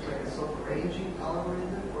 You use like a sub-arranging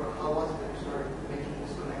algorithm, or how was it that you started making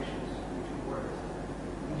these connections between words?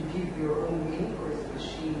 Did you keep your own meaning, or is the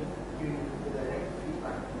machine giving you the direct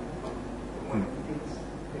feedback from what it thinks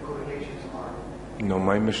the correlations are? No,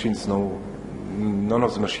 my machines know none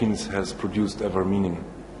of the machines has produced ever meaning.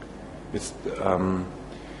 It's, do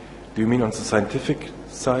you mean on the scientific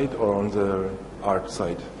side or on the art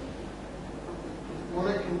side? More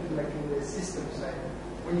like in the system side.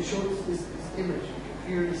 When you show this image, you can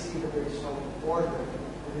clearly see that there is some order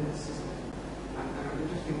within the system. And I'm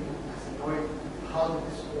interested in knowing how did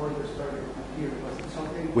this order start to appear. Was it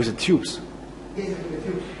something... With the tubes? Yes, with the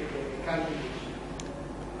tubes. The cantilever.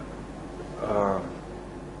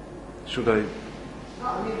 Should I... No, I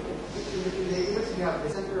mean, in the image you have the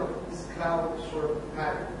center of this cloud sort of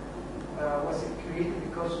pattern. Was it created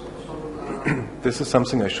because of some... This is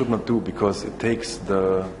something I should not do because it takes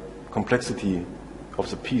the complexity of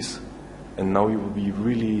the piece, and now you will be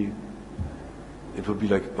really... It will be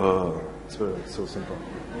like, it's so simple.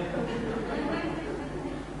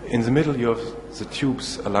 In the middle you have the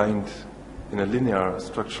tubes aligned in a linear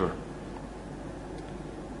structure.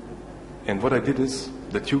 And what I did is,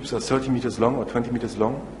 the tubes are 30 meters long or 20 meters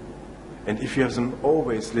long, and if you have them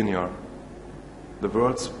always linear, the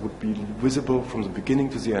worlds would be visible from the beginning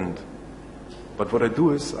to the end. But what I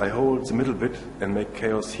do is, I hold the middle bit and make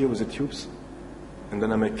chaos here with the tubes, and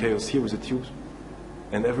then I make chaos here with the tubes,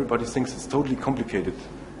 and everybody thinks it's totally complicated.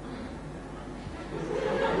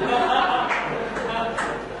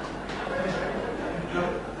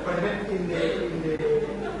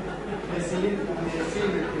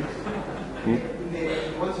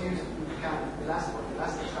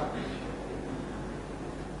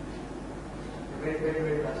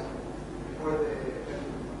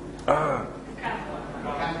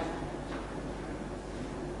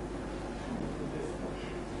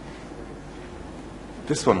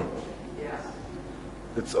 This one. Yes.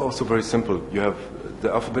 It's also very simple. You have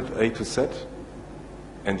the alphabet A to Z,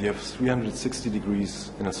 and you have 360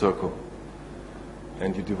 degrees in a circle.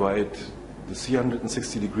 And you divide the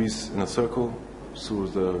 360 degrees in a circle through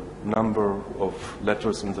the number of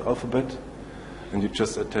letters in the alphabet, and you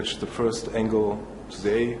just attach the first angle to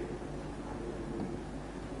the A,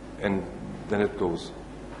 and then it goes.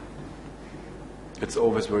 It's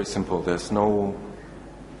always very simple. There's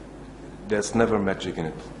never magic in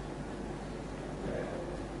it.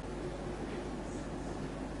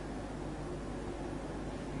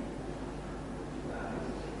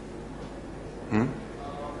 When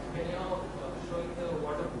you are showing the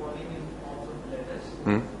waterfalling in forms of letters,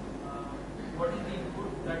 what is the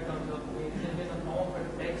input that comes up? Is it in the form of a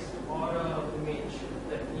text or an image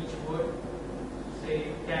that each word, say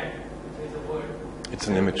cat, which is a word? It's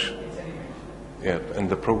an image. It's an image. Yeah, and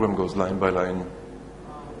the program goes line by line,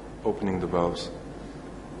 opening the valves.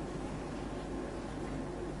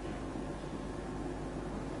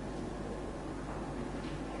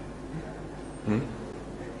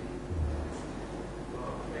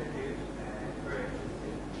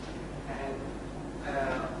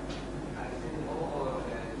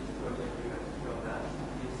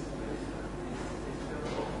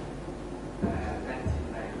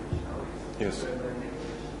 Yes. So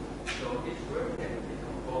each word can be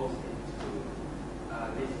composed into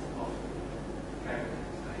lists of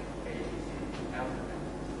characters like A, B, C, alphabet.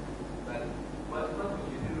 But what would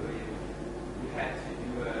you do if you had to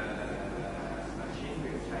do a machine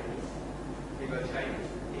with Chinese? Because Chinese,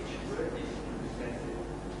 each word is represented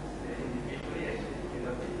individually, actually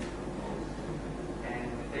cannot be composed. And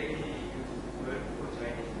the daily use word for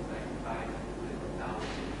Chinese is like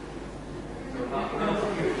 500,000. So how Chinese?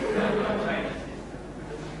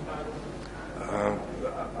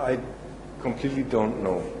 I completely don't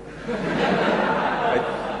know.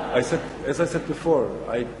 As I said before,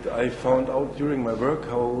 I found out during my work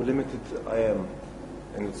how limited I am,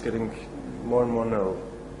 and it's getting more and more narrow.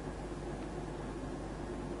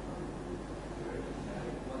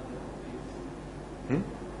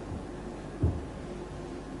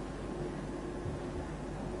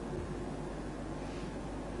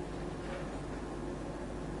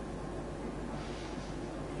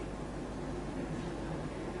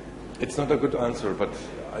 It's not a good answer, but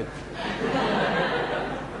I... So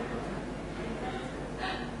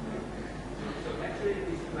actually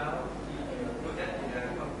this now, you put that in a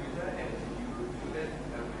computer and you do that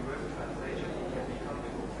reverse translation, it can become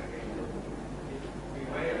the books again. If we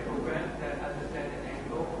write a program that understands the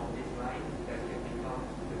angle of this line, that can become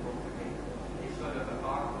the books again. It's sort of a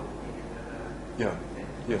barcode in another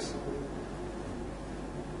sentence. Yes.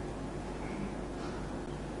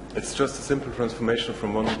 It's just a simple transformation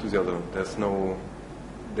from one to the other. There's no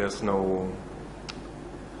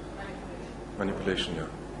manipulation, yeah.